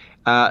at.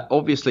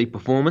 Obviously,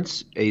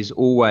 performance is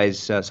always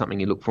something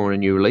you look for in a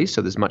new release,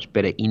 so there's much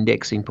better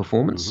indexing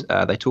performance.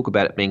 They talk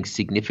about it being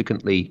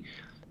significantly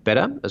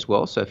better as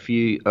well. So if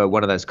you are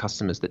one of those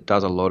customers that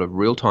does a lot of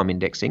real-time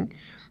indexing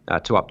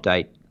to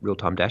update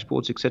real-time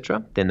dashboards,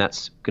 etc., then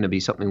that's going to be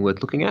something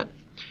worth looking at.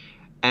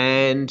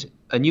 And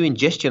a new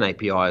ingestion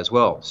API as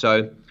well.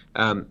 So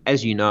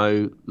as you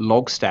know,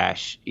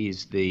 Logstash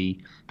is the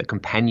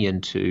companion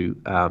to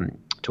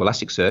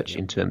Elasticsearch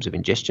in terms of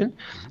ingestion,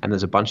 and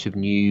there's a bunch of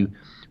new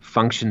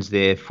functions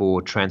there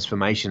for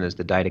transformation as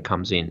the data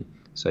comes in.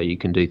 So you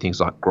can do things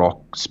like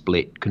grok,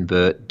 split,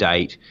 convert,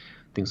 date,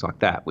 things like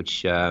that,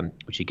 which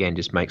again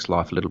just makes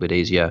life a little bit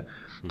easier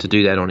to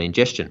do that on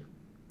ingestion.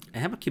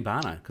 And how about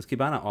Kibana? Because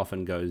Kibana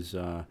often goes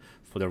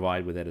for the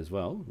ride with that as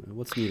well.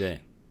 What's new there?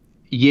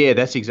 Yeah,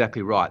 that's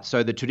exactly right.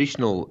 So the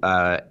traditional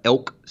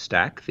ELK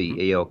stack,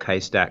 the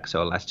ELK stack,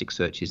 so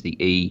Elasticsearch is the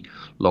E,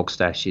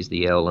 Logstash is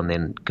the L, and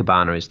then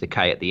Kibana is the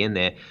K at the end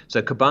there.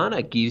 So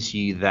Kibana gives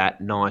you that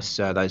nice,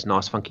 those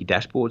nice funky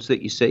dashboards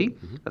that you see.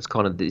 That's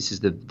kind of, this is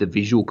the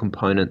visual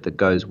component that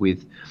goes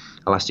with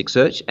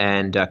Elasticsearch,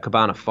 and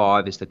Kibana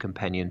 5 is the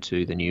companion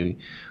to the new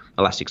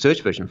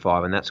Elasticsearch version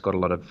 5, and that's got a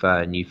lot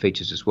of new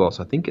features as well.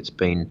 So I think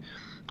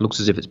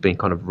looks as if it's been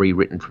kind of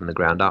rewritten from the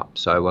ground up.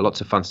 So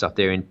lots of fun stuff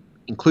there,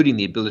 including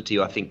the ability,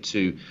 I think,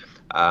 to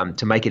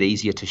make it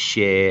easier to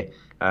share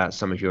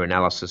some of your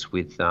analysis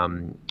with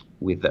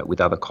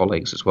other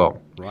colleagues as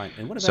well. Right.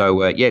 And what about? So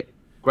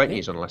great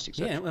news on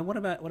Elasticsearch. Yeah. And what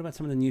about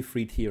some of the new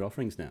free tier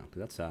offerings now?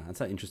 Because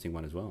that's an interesting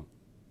one as well.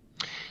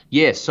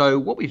 Yeah, so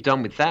what we've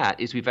done with that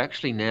is we've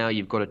actually now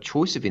you've got a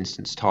choice of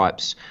instance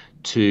types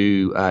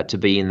to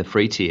be in the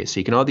free tier. So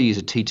you can either use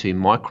a T2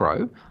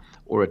 micro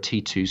or a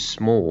T2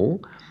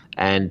 small,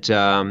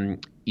 and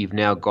you've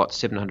now got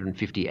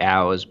 750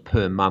 hours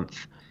per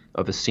month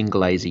of a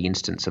single AZ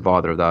instance of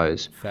either of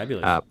those.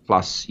 Fabulous.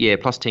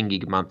 Plus 10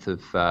 gig a month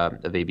of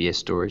EBS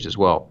storage as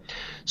well.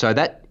 So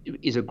that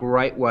is a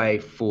great way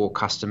for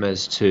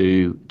customers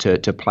to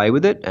play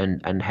with it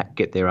and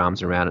get their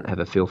arms around it and have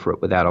a feel for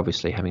it without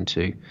obviously having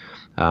to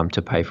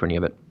pay for any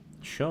of it.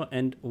 Sure.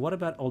 And what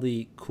about all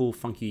the cool,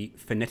 funky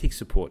phonetic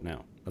support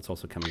now that's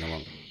also coming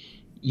along?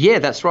 Yeah,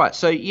 that's right.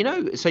 So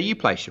you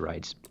play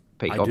charades,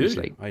 Pete.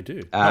 Obviously, I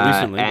do. Not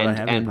recently, but I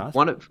have in the past.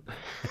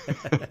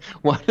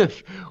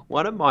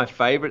 one of my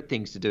favourite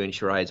things to do in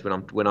charades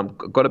when I'm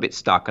got a bit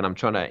stuck and I'm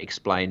trying to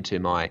explain to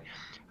my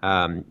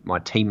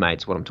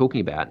teammates what I'm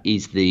talking about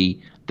is the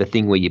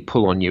thing where you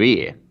pull on your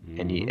ear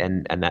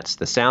and that's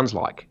the sounds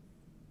like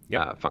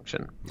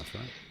function. That's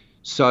right.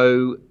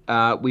 So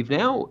we've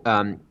now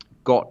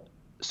got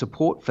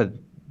support for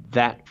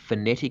that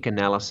phonetic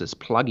analysis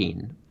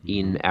plugin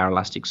in our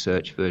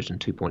Elasticsearch version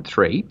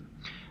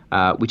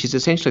 2.3, which is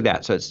essentially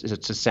that. So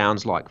it's a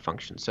sounds like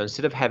function. So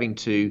instead of having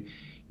to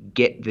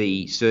get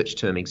the search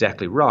term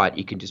exactly right,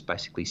 you can just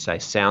basically say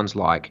sounds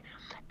like,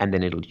 and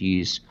then it'll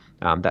use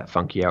that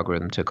funky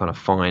algorithm to kind of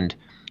find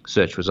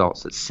search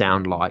results that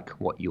sound like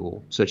what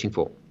you're searching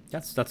for.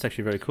 That's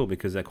actually very cool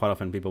because quite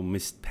often people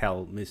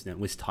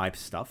mistype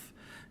stuff.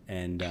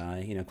 And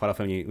quite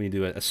often when you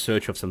do a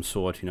search of some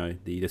sort,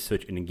 the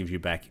search engine gives you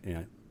back,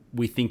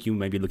 we think you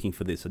may be looking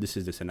for this. So this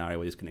is the scenario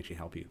where this can actually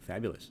help you.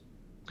 Fabulous.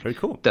 Very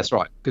cool. That's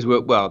right. Because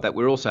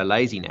we're also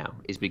lazy now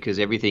is because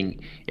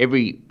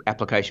every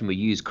application we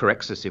use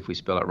corrects us if we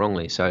spell it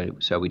wrongly. So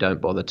we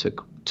don't bother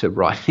to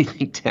write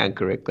anything down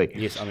correctly.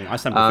 Yes, I mean I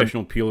sound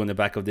professional pure in the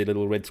back of the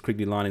little red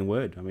squiggly line in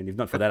Word. I mean, if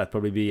not for that, I'd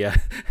probably be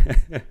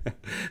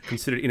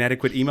considered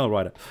inadequate email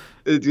writer.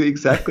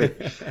 Exactly.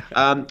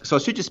 So I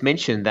should just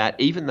mention that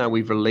even though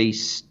we've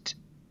released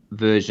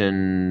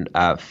version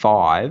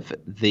 5,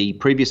 the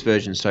previous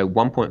versions, so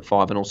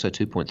 1.5 and also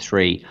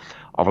 2.3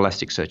 of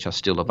Elasticsearch are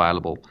still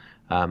available.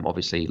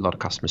 Obviously, a lot of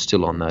customers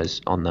still on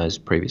those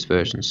previous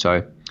versions.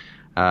 So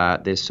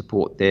there's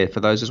support there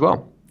for those as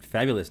well.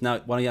 Fabulous. Now,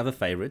 one of the other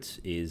favorites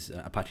is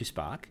Apache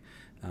Spark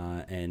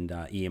and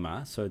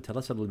EMR. So tell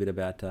us a little bit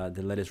about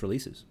the latest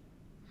releases.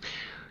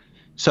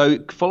 So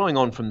following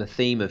on from the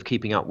theme of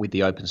keeping up with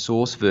the open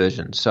source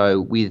version, so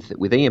with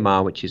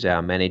EMR, which is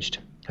our managed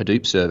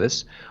Hadoop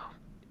service,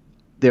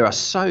 there are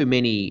so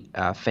many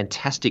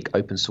fantastic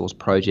open source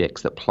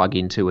projects that plug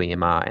into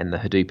EMR and the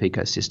Hadoop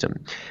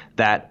ecosystem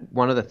that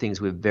one of the things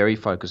we're very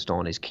focused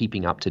on is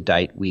keeping up to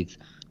date with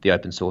the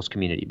open source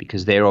community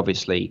because they're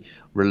obviously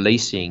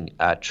releasing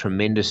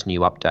tremendous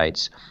new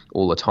updates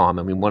all the time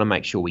and we want to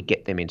make sure we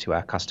get them into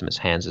our customers'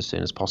 hands as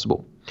soon as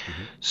possible.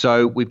 Mm-hmm.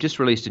 So we've just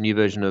released a new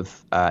version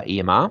of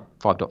EMR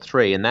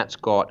 5.3 and that's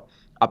got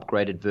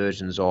upgraded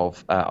versions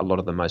of a lot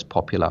of the most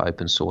popular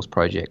open source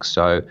projects.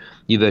 So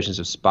new versions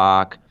of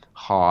Spark,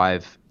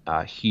 Hive,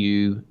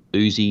 Hue,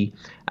 Oozie,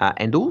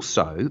 and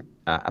also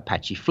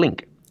Apache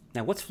Flink.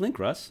 Now, what's Flink,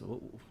 Russ?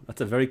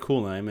 That's a very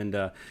cool name, and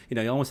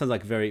it almost sounds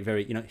like very,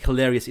 very,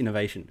 hilarious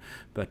innovation.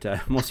 But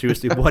more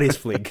seriously, what is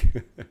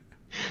Flink?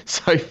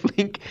 So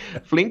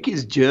Flink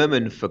is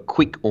German for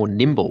quick or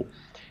nimble,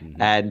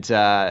 mm-hmm. And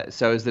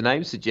so as the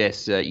name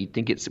suggests, you'd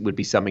think it would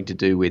be something to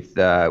do with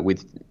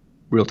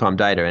real-time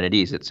data, and it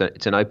is. It's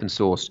an open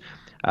source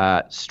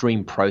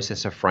stream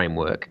processor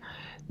framework.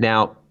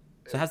 Now.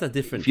 So how's that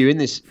different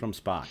from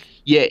Spark?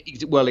 Yeah,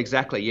 well,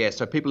 exactly, yeah.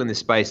 So people in this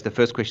space, the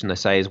first question they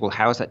say is, well,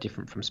 how is that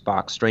different from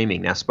Spark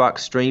Streaming? Now, Spark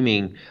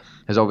Streaming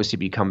has obviously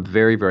become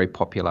very, very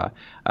popular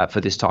for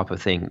this type of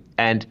thing.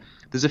 And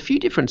there's a few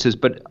differences,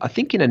 but I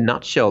think in a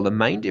nutshell, the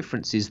main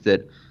difference is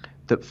that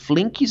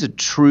Flink is a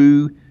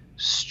true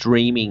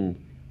streaming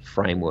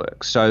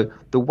framework. So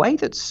the way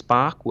that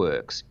Spark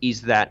works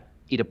is that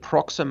it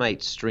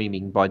approximates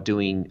streaming by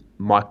doing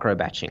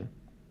micro-batching.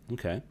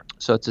 Okay.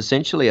 So it's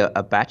essentially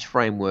a batch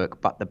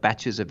framework, but the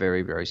batches are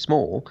very, very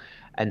small.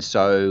 And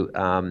so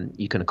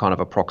you can kind of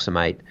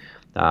approximate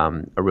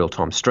a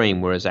real-time stream,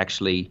 whereas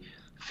actually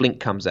Flink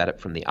comes at it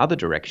from the other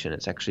direction.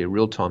 It's actually a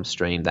real-time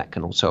stream that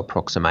can also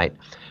approximate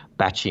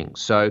batching.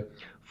 So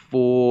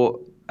for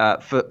a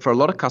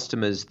lot of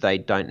customers, they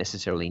don't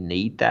necessarily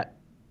need that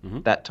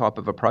type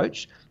of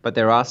approach, but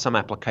there are some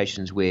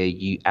applications where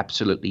you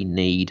absolutely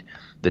need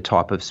the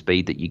type of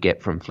speed that you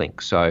get from Flink.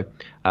 So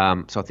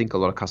I think a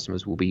lot of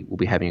customers will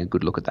be having a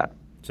good look at that.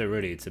 So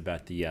really, it's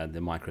about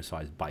the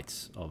micro-sized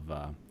bytes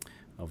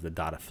of the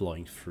data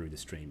flowing through the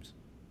streams.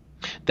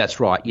 That's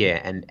right,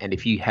 yeah. And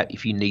if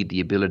you need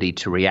the ability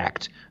to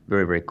react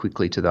very, very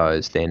quickly to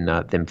those,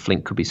 then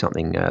Flink could be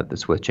something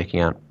that's worth checking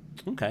out.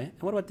 Okay.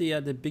 And what about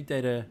the big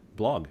data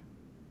blog?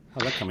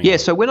 How's that coming? Yeah.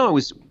 So when I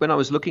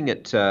was looking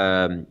at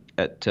the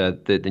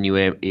new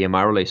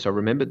EMR release, I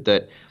remembered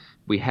that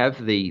we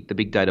have the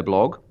big data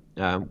blog,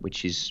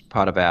 which is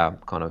part of our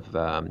kind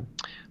of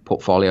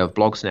portfolio of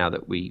blogs now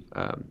that we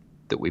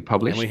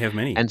publish. And we have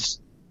many.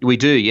 We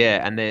do,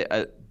 yeah, and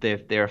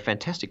they're a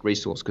fantastic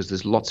resource because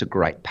there's lots of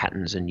great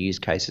patterns and use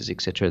cases,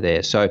 etc.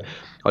 there. So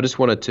I just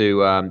wanted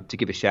to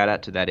give a shout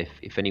out to that.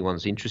 If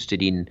anyone's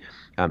interested in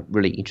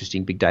really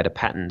interesting big data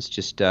patterns,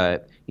 just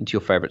into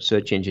your favorite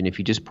search engine, if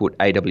you just put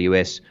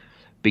AWS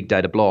Big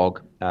Data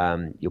Blog,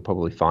 you'll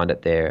probably find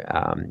it there.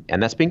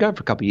 And that's been going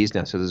for a couple of years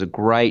now. So there's a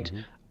great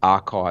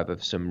archive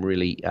of some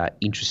really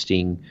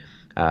interesting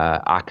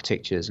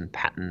architectures and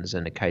patterns,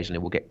 and occasionally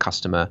we'll get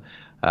customer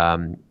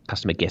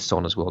guests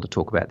on as well to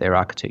talk about their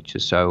architecture.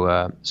 So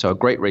a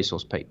great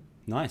resource, Pete.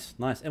 Nice.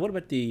 And what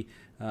about the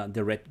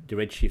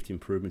Redshift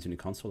improvements in the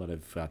console that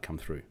have come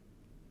through?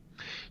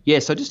 Yeah,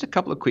 so just a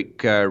couple of quick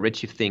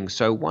Redshift things.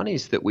 So one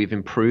is that we've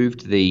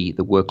improved the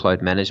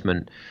workload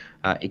management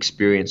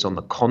experience on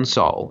the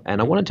console,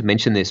 and I wanted to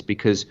mention this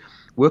because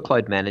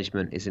workload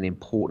management is an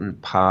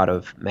important part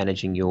of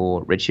managing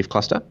your Redshift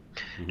cluster.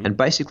 And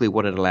basically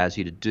what it allows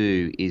you to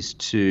do is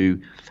to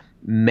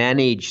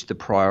manage the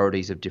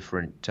priorities of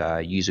different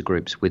user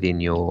groups within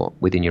your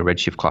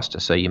Redshift cluster.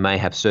 So you may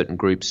have certain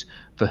groups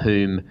for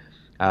whom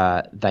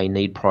they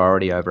need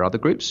priority over other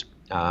groups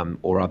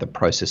or other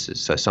processes.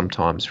 So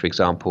sometimes, for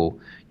example,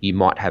 you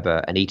might have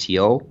an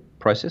ETL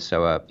process,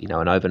 so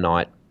an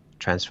overnight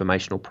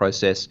transformational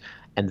process,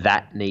 and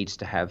that needs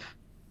to have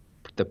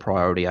the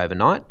priority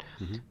overnight.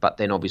 But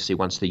then obviously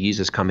once the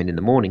users come in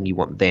the morning, you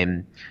want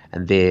them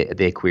and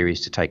their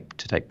queries to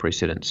take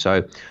precedence.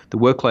 So the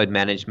workload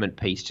management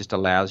piece just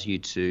allows you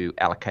to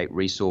allocate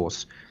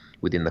resource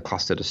within the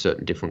cluster to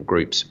certain different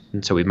groups,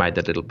 and so we've made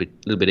that a little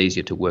bit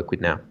easier to work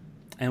with now.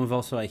 And we've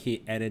also here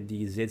added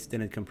the Z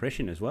standard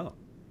compression as well.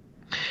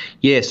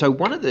 Yeah, so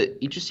one of the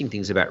interesting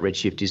things about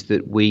Redshift is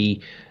that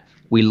we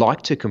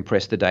like to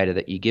compress the data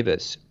that you give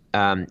us,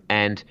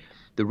 and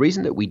the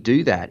reason that we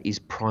do that is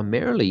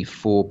primarily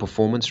for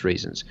performance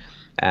reasons.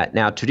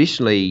 Now,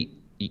 traditionally,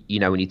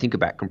 when you think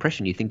about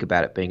compression, you think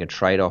about it being a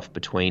trade-off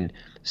between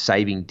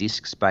saving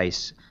disk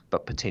space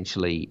but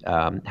potentially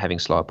having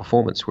slower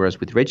performance. Whereas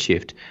with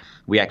Redshift,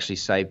 we actually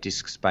save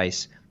disk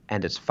space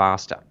and it's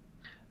faster.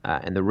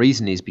 And the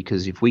reason is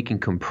because if we can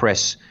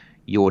compress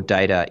your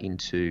data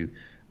into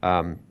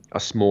a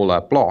smaller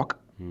block,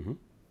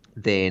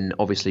 then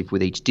obviously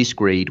with each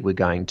disk read, we're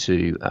going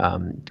to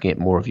get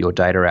more of your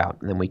data out,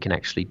 and then we can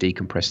actually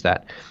decompress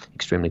that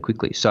extremely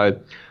quickly.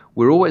 So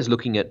we're always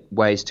looking at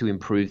ways to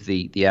improve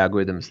the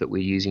algorithms that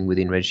we're using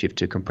within Redshift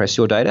to compress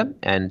your data.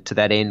 And to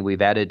that end,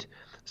 we've added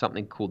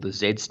something called the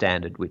Z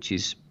standard,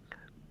 which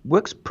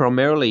works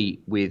primarily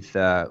with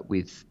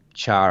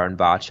char and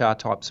varchar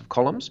types of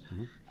columns.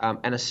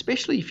 And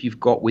especially if you've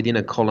got within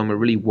a column a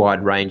really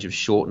wide range of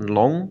short and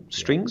long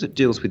strings, it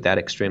deals with that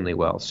extremely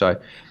well. So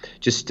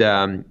just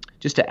to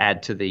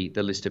add to the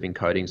list of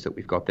encodings that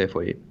we've got there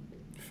for you.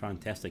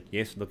 Fantastic.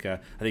 Yes, look, I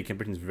think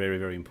compression is very,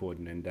 very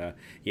important. And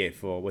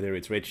for whether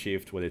it's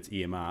Redshift, whether it's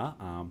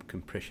EMR,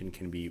 compression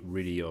can be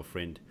really your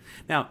friend.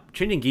 Now,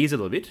 changing gears a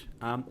little bit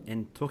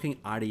and talking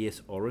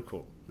RDS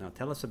Oracle. Now,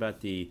 tell us about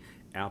the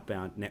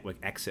outbound network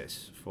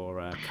access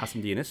for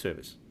custom DNS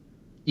service.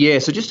 Yeah,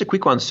 so just a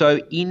quick one. So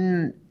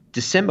in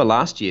December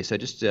last year, so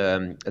just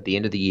at the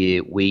end of the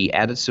year, we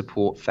added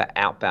support for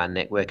outbound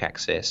network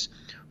access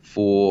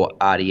for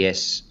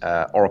RDS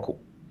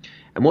Oracle.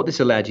 And what this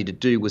allowed you to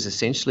do was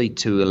essentially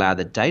to allow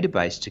the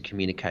database to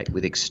communicate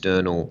with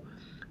external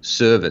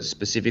servers,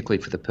 specifically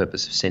for the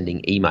purpose of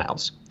sending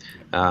emails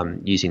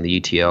using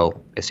the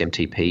UTL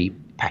SMTP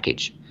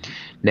package.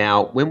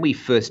 Now, when we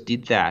first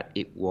did that,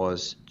 it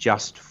was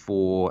just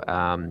for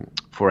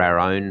our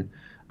own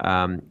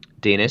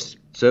DNS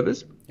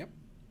servers. Yep.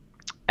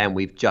 And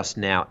we've just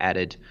now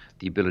added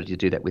the ability to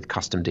do that with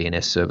custom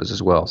DNS servers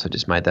as well. So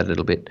just made that a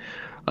little bit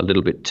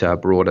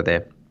broader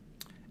there.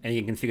 And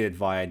you can configure it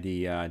via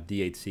the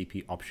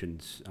DHCP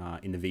options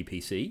in the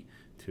VPC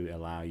to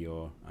allow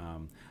your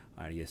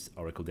RDS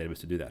Oracle database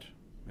to do that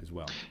as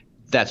well.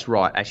 That's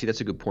right. Actually, that's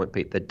a good point,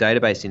 Pete. The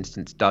database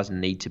instance does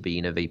need to be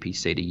in a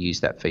VPC to use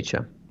that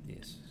feature.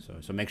 Yes.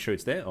 So make sure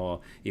it's there,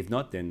 or if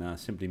not, then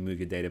simply move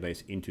your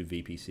database into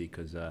VPC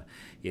because,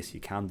 yes, you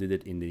can't do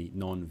that in the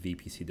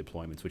non-VPC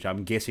deployments, which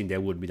I'm guessing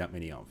there wouldn't be that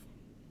many of.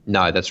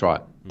 No, that's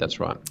right. That's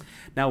right.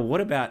 Now,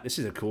 what about, this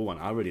is a cool one.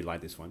 I really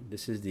like this one.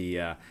 This is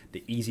the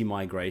easy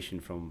migration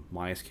from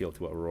MySQL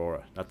to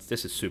Aurora.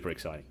 This is super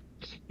exciting.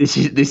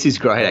 This is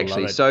great,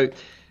 actually. So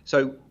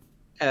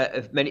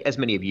as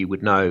many of you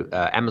would know,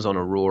 Amazon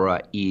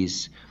Aurora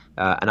is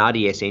an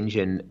RDS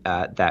engine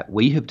that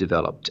we have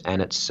developed,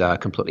 and it's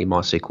completely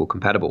MySQL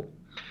compatible.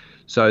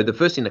 So the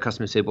first thing the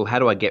customer said, well, how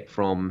do I get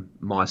from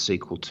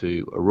MySQL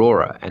to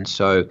Aurora? And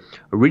so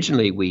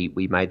originally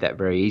we made that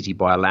very easy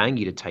by allowing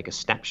you to take a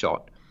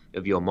snapshot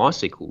of your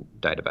MySQL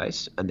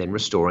database and then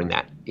restoring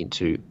that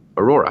into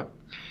Aurora.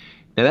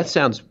 Now that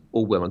sounds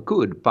all well and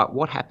good, but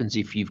what happens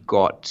if you've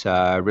got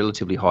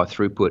relatively high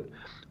throughput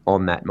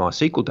on that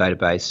MySQL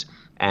database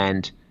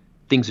and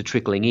things are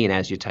trickling in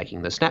as you're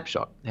taking the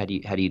snapshot? How do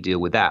you deal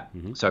with that?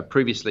 Mm-hmm. So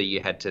previously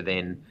you had to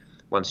then,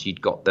 once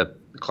you'd got the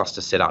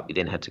cluster set up, you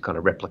then had to kind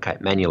of replicate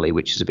manually,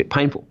 which is a bit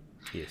painful.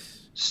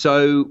 Yes.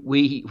 So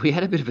we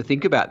had a bit of a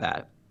think about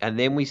that, And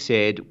then we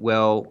said,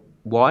 well,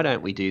 why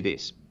don't we do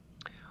this?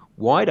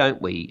 Why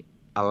don't we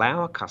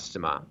allow a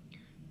customer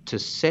to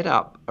set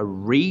up a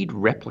read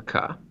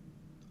replica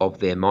of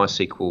their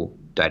MySQL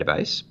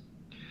database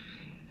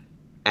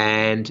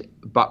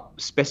but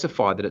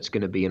specify that it's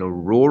going to be an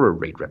Aurora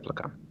read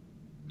replica.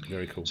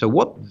 Very cool. So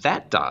what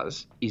that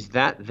does is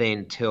that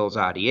then tells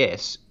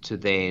RDS to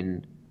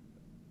then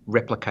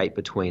replicate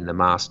between the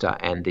master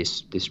and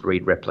this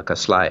read replica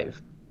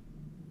slave.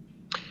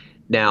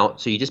 Now,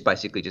 so you just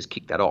basically just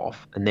kick that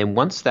off, and then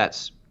once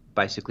that's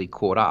basically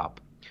caught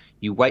up,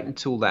 you wait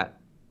until that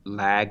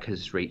lag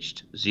has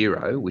reached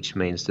 0, which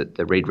means that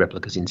the read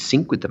replica is in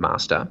sync with the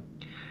master,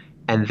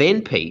 and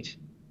then, Pete,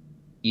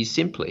 you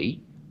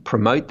simply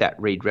promote that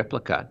read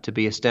replica to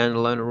be a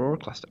standalone Aurora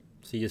cluster.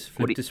 So you just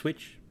flip the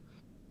switch?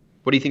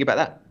 What do you think about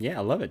that? Yeah,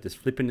 I love it. Just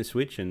flipping the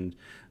switch, and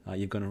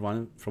you're going to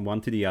run from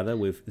one to the other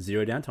with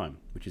zero downtime,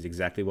 which is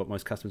exactly what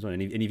most customers want.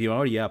 And if you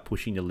already are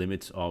pushing the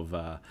limits of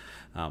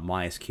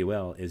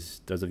MySQL,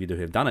 as those of you who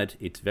have done it,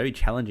 it's very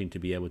challenging to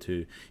be able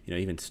to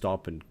even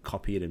stop and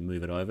copy it and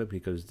move it over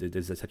because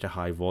there's such a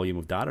high volume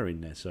of data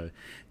in there. So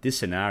this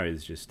scenario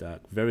is just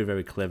very,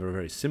 very clever,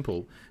 very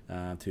simple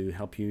to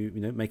help you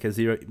make a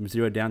zero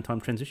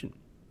downtime transition.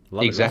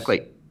 Love exactly.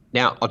 It,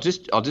 Now, I'll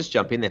just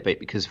jump in there, Pete,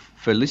 because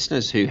for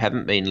listeners who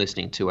haven't been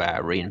listening to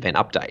our reInvent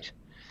update,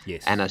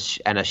 yes, and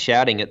are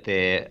shouting at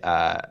their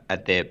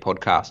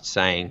podcast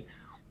saying,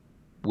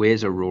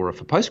 "Where's Aurora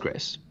for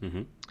Postgres?"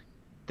 Mm-hmm.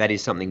 That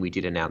is something we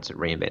did announce at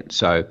reInvent.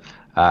 So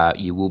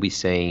you will be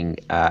seeing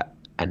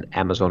an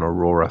Amazon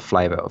Aurora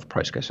flavor of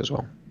Postgres as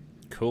well.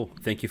 Cool.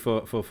 Thank you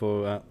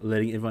for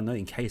letting everyone know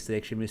in case they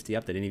actually missed the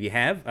update. And if you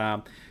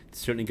have,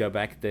 certainly go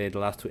back the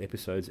last 2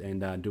 episodes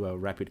and do a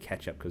rapid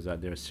catch-up because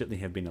there certainly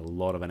have been a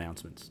lot of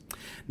announcements.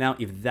 Now,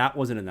 if that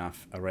wasn't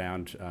enough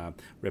around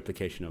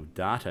replication of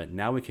data,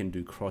 now we can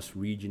do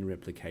cross-region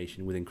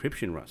replication with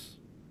encryption, Russ.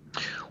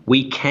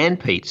 We can,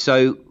 Pete.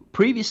 So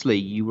previously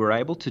you were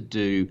able to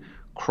do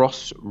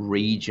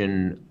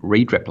cross-region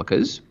read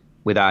replicas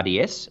with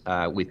RDS,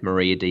 with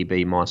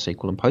MariaDB,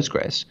 MySQL, and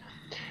Postgres,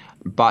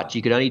 but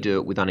you could only do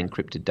it with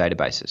unencrypted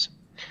databases.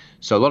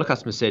 So a lot of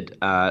customers said,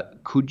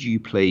 could you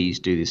please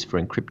do this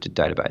for encrypted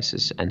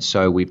databases? And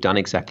so we've done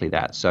exactly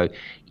that. So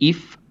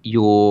if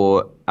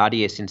your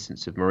RDS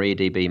instance of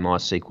MariaDB,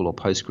 MySQL, or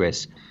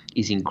Postgres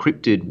is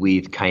encrypted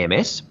with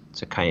KMS,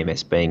 so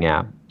KMS being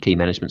our key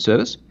management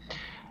service,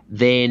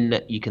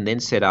 then you can then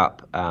set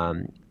up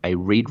a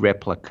read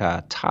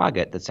replica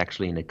target that's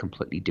actually in a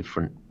completely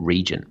different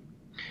region.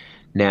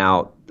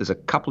 Now, there's a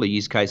couple of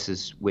use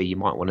cases where you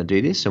might want to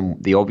do this,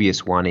 and the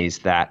obvious one is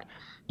that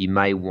you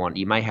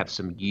may have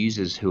some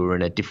users who are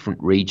in a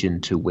different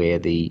region to where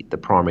the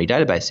primary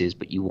database is,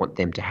 but you want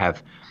them to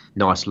have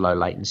nice low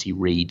latency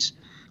reads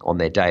on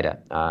their data,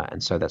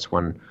 and so that's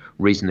one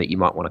reason that you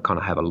might want to kind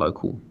of have a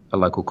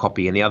local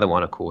copy. And the other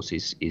one, of course,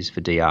 is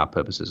for DR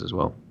purposes as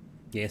well.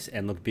 Yes,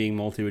 and look, being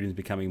multi-region is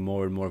becoming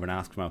more and more of an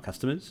ask from our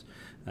customers,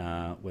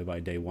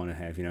 whereby they want to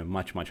have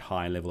much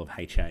higher level of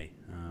HA,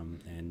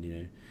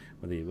 and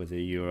whether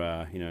you're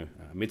a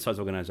mid-sized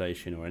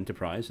organization or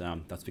enterprise,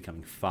 that's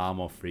becoming far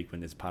more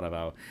frequent as part of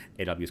our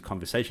AWS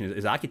conversation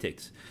as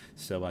architects.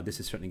 So this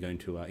is certainly going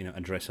to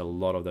address a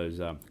lot of those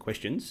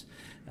questions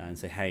and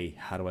say, hey,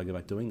 how do I go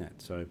about doing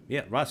that? So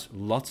yeah, Russ,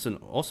 lots and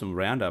awesome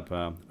roundup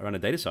around the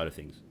data side of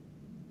things.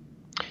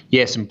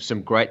 Yeah, some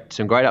great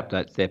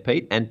updates there,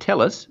 Pete. And tell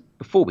us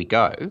before we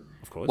go,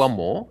 of course, one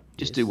more.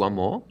 Just do one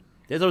more.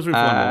 There's always room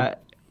for one more.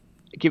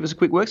 Give us a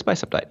quick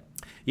workspace update.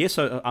 Yeah,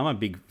 so I'm a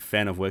big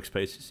fan of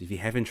workspaces. If you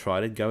haven't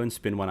tried it, go and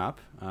spin one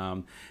up.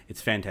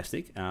 It's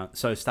fantastic.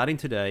 So starting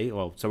today,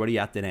 well, it's already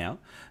out there now.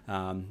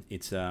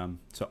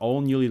 So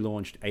all newly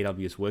launched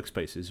AWS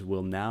workspaces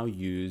will now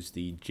use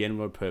the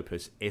general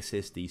purpose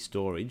SSD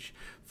storage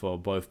for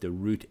both the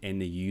root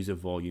and the user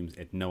volumes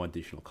at no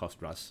additional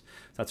cost, Russ.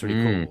 So that's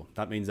really cool.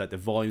 That means that the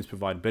volumes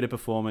provide better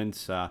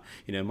performance,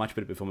 much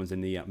better performance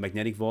than the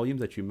magnetic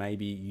volumes that you may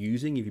be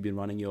using if you've been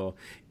running your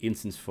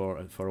instance for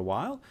a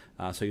while.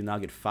 So you now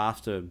get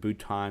faster boot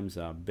times,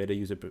 better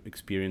user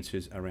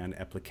experiences around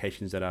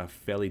applications that are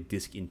fairly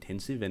disk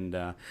intensive, and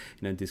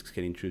disks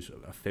can introduce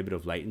a fair bit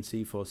of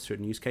latency for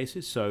certain use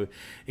cases. So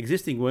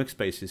existing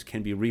workspaces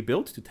can be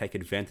rebuilt to take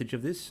advantage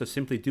of this. So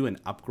simply do an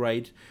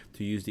upgrade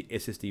to use the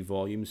SSD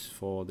volumes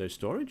for their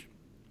storage,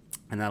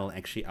 and that'll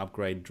actually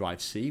upgrade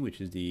drive C, which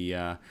is the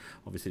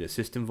obviously the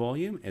system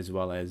volume, as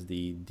well as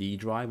the D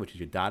drive, which is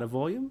your data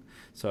volume.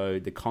 So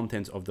the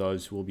contents of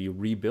those will be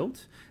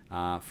rebuilt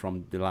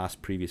from the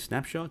last previous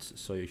snapshots.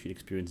 So you should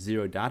experience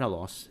zero data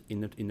loss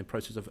in the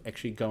process of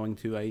actually going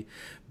to a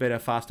better,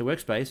 faster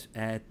workspace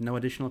at no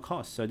additional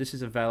cost. So this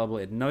is available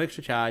at no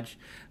extra charge,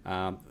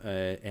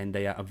 and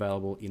they are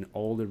available in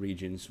all the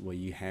regions where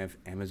you have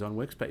Amazon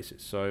workspaces.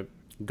 So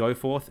go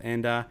forth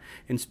and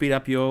speed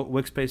up your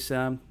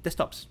workspace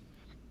desktops.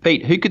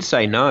 Pete, who could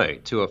say no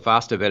to a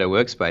faster, better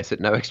workspace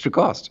at no extra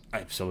cost?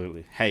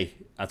 Absolutely. Hey,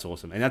 that's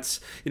awesome. And that's,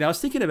 I was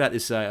thinking about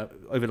this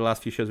over the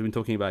last few shows. We've been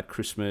talking about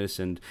Christmas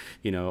and,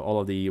 all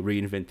of the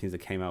reInvent things that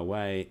came our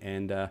way.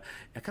 And I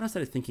kind of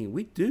started thinking,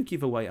 we do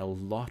give away a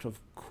lot of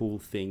cool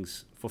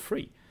things for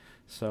free.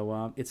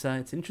 So it's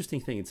an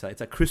interesting thing. It's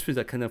a Christmas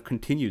that kind of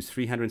continues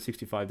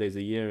 365 days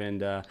a year.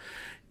 And,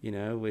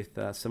 with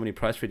so many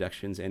price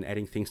reductions and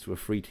adding things to a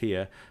free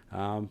tier,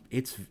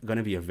 it's going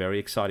to be a very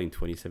exciting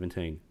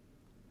 2017.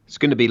 It's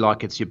going to be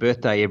like it's your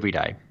birthday every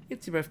day.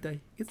 It's your birthday.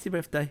 It's your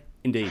birthday.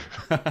 Indeed.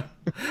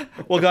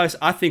 Well, guys,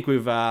 I think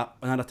we've run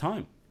out of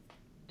time.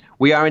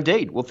 We are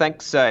indeed. Well,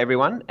 thanks,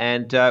 everyone.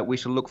 And we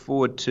shall look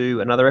forward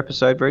to another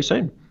episode very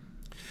soon.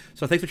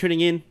 So thanks for tuning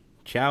in.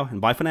 Ciao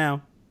and bye for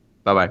now.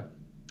 Bye-bye.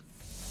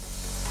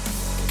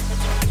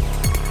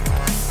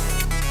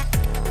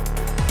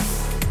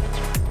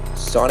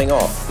 Signing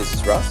off, this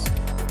is Russ.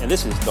 And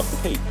this is Dr.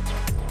 Pete.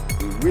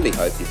 We really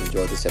hope you've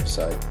enjoyed this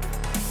episode.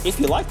 If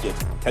you liked it,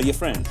 tell your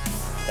friends,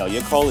 tell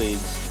your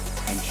colleagues,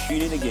 and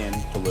tune in again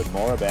to learn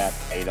more about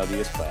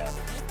AWS Cloud.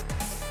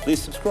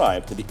 Please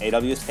subscribe to the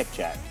AWS Tech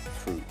Chat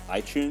through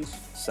iTunes,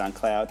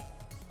 SoundCloud,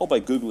 or by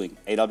Googling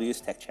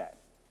AWS Tech Chat.